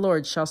I the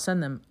Lord shall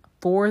send them.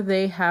 For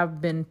they have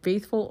been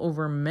faithful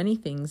over many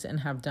things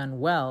and have done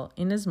well,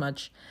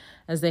 inasmuch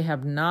as they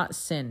have not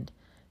sinned.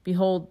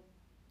 Behold,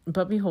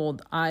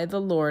 I, the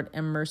Lord,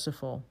 am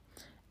merciful,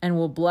 and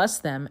will bless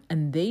them,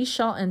 and they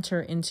shall enter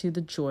into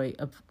the joy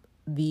of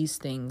these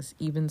things.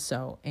 Even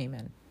so,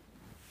 amen.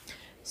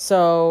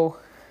 So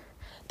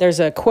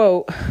there's a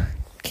quote,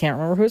 can't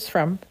remember who it's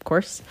from, of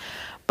course,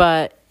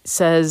 but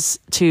says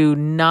to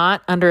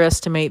not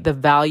underestimate the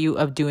value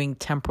of doing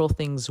temporal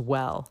things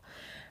well.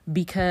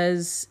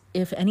 Because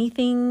if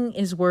anything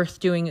is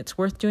worth doing, it's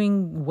worth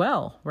doing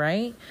well,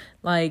 right?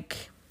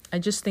 Like, I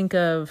just think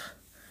of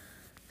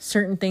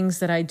certain things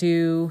that I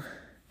do.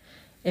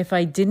 If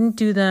I didn't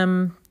do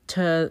them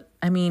to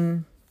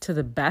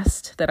the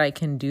best that I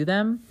can do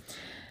them,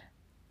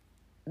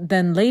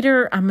 then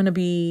later I'm going to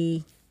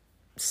be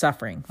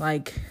suffering.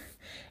 Like,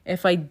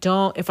 if I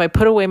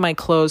put away my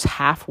clothes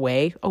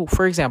halfway,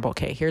 for example,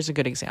 okay, here's a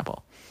good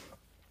example.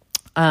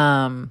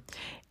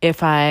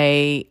 If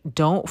I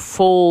don't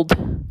fold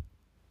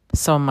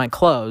some of my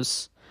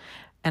clothes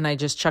and I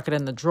just chuck it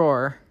in the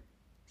drawer,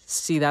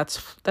 see, that's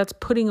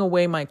putting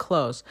away my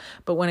clothes.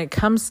 But when it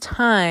comes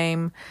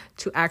time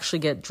to actually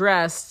get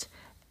dressed,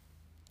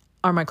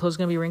 are my clothes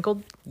going to be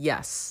wrinkled?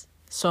 Yes.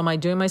 So am I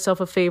doing myself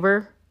a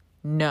favor?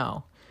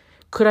 No.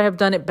 Could I have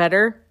done it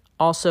better?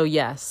 Also,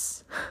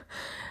 yes.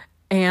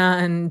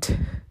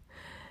 And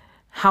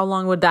how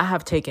long would that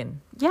have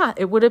taken? Yeah,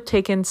 it would have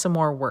taken some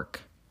more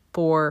work,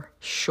 for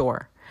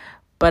sure.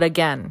 But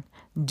again,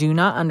 do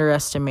not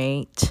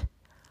underestimate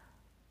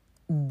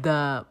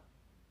the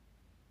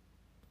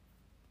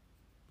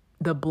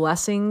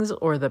blessings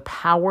or the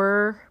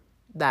power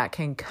that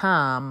can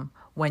come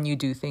when you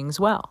do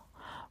things well,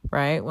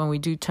 right? When we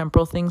do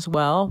temporal things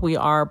well, we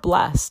are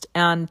blessed.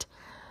 And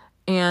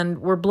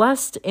we're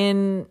blessed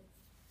in,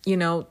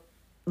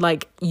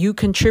 like, you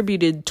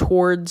contributed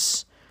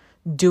towards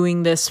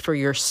doing this for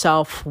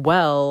yourself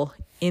well.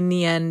 In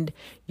the end,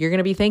 you're going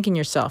to be thanking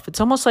yourself.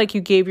 It's almost like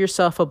you gave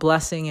yourself a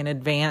blessing in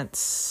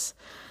advance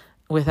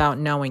without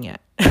knowing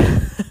it.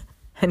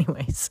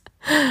 Anyways.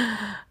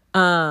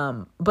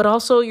 But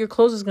also your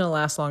clothes is going to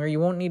last longer. You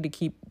won't need to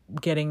keep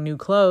getting new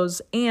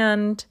clothes,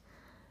 and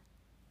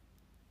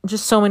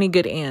just so many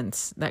good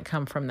ands that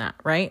come from that,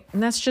 right?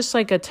 And that's just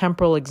like a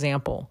temporal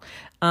example.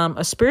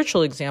 A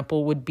spiritual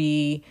example would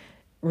be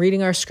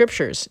reading our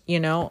scriptures.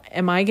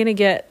 Am I going to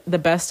get the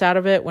best out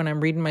of it when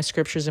I'm reading my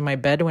scriptures in my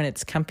bed when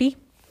it's comfy?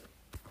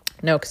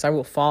 No, because I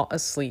will fall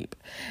asleep.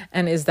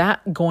 And is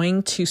that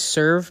going to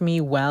serve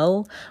me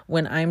well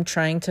when I'm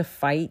trying to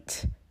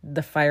fight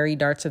the fiery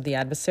darts of the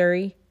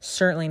adversary?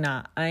 Certainly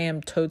not. I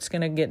am totes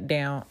going to get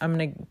down. I'm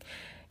going to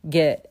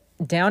get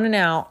down and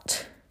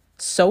out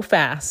so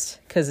fast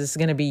because it's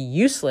going to be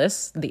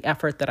useless, the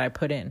effort that I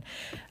put in.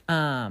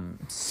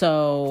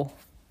 So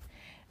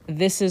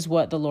this is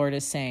what the Lord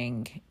is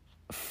saying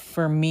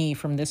for me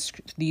from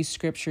these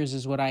scriptures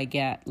is what I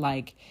get.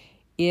 Like,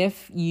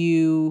 if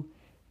you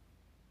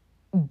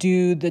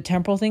do the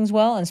temporal things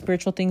well and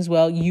spiritual things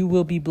well, you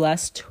will be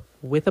blessed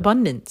with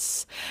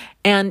abundance.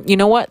 And you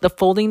know what? The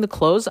folding the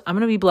clothes, I'm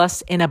going to be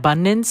blessed in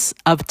abundance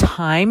of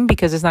time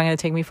because it's not going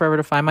to take me forever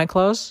to find my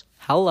clothes.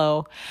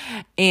 Hello.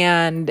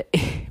 And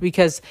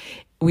because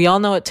we all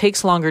know it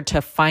takes longer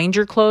to find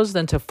your clothes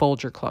than to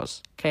fold your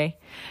clothes. Okay.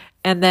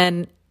 And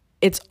then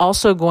it's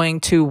also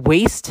going to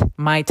waste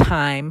my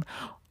time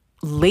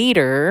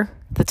later.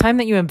 The time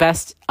that you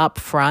invest up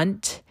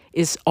front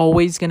is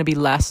always going to be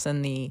less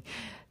than the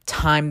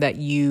time that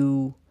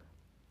you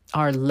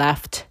are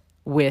left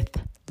with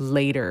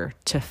later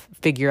to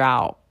figure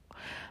out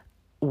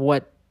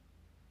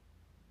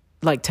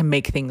to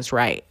make things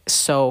right.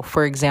 So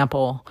for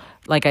example,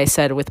 like I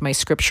said, with my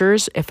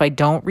scriptures, if I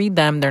don't read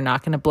them, they're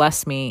not going to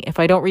bless me. If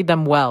I don't read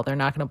them well, they're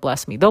not going to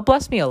bless me. They'll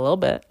bless me a little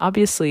bit.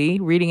 Obviously,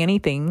 reading any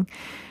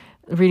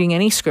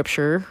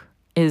scripture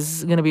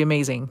is going to be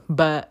amazing.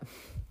 But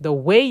the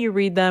way you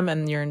read them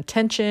and your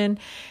intention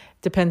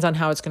depends on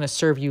how it's going to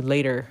serve you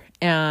later.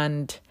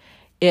 And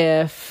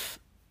if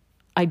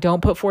I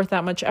don't put forth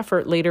that much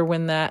effort later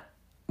when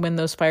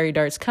those fiery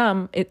darts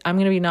come, I'm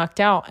going to be knocked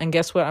out. And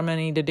guess what I'm going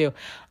to need to do?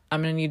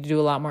 I'm going to need to do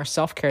a lot more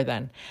self-care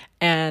then.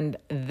 And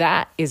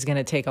that is going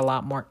to take a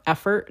lot more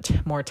effort,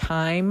 more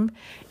time.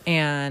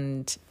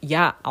 And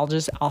yeah,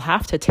 I'll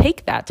have to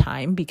take that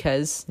time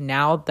because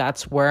now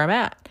that's where I'm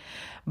at.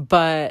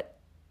 But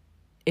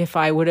if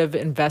I would have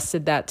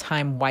invested that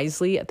time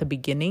wisely at the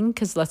beginning,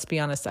 because let's be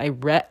honest,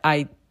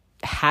 I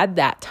had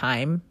that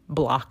time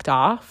blocked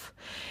off,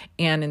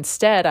 and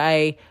instead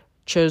I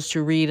chose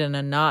to read in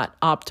a not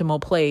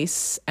optimal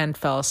place and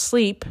fell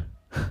asleep.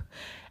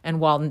 And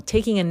while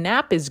taking a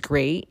nap is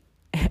great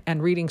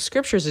and reading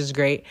scriptures is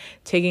great,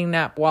 taking a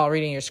nap while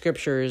reading your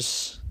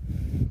scriptures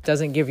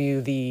doesn't give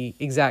you the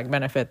exact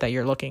benefit that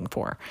you're looking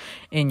for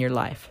in your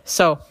life.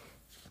 So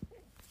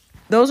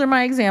those are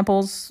my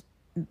examples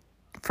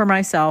for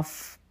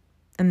myself.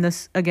 And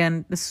this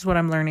is what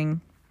I'm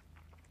learning.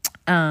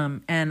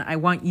 And I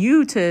want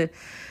you to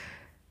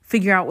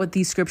figure out what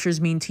these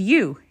scriptures mean to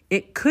you.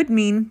 It could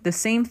mean the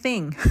same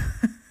thing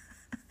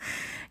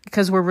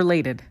because we're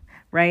related,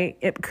 right?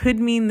 It could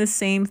mean the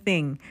same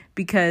thing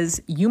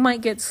because you might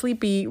get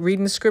sleepy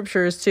reading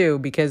scriptures too,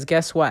 because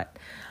guess what?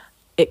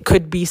 It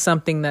could be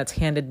something that's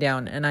handed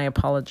down, and I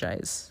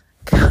apologize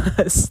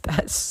because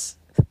that's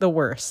the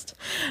worst.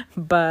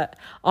 But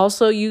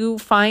also you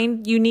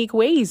find unique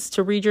ways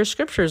to read your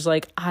scriptures.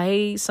 Like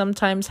I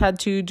sometimes had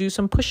to do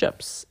some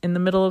push-ups in the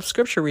middle of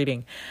scripture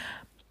reading.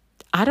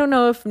 I don't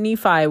know if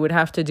Nephi would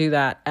have to do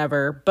that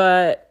ever,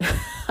 but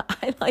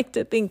I like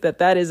to think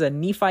that is a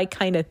Nephi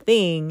kind of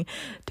thing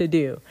to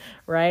do,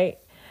 right?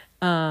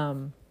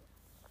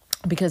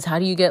 Because how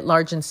do you get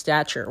large in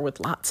stature? With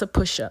lots of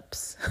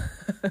push-ups.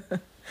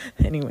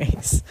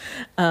 Anyways,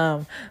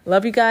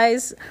 love you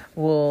guys.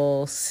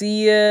 We'll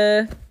see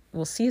you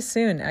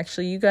soon.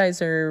 Actually, you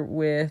guys are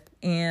with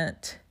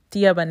Aunt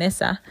Tia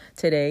Vanessa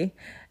today.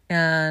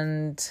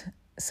 And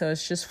so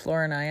it's just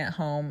Flora and I at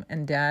home,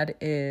 and Dad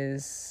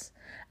is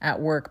at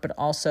work, but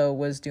also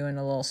was doing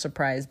a little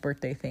surprise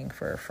birthday thing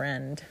for a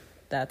friend.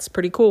 That's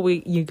pretty cool.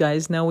 You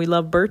guys know we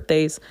love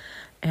birthdays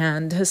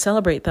and to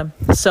celebrate them.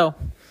 So,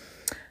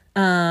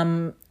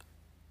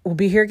 we'll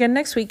be here again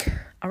next week.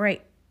 All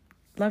right.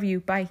 Love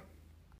you. Bye.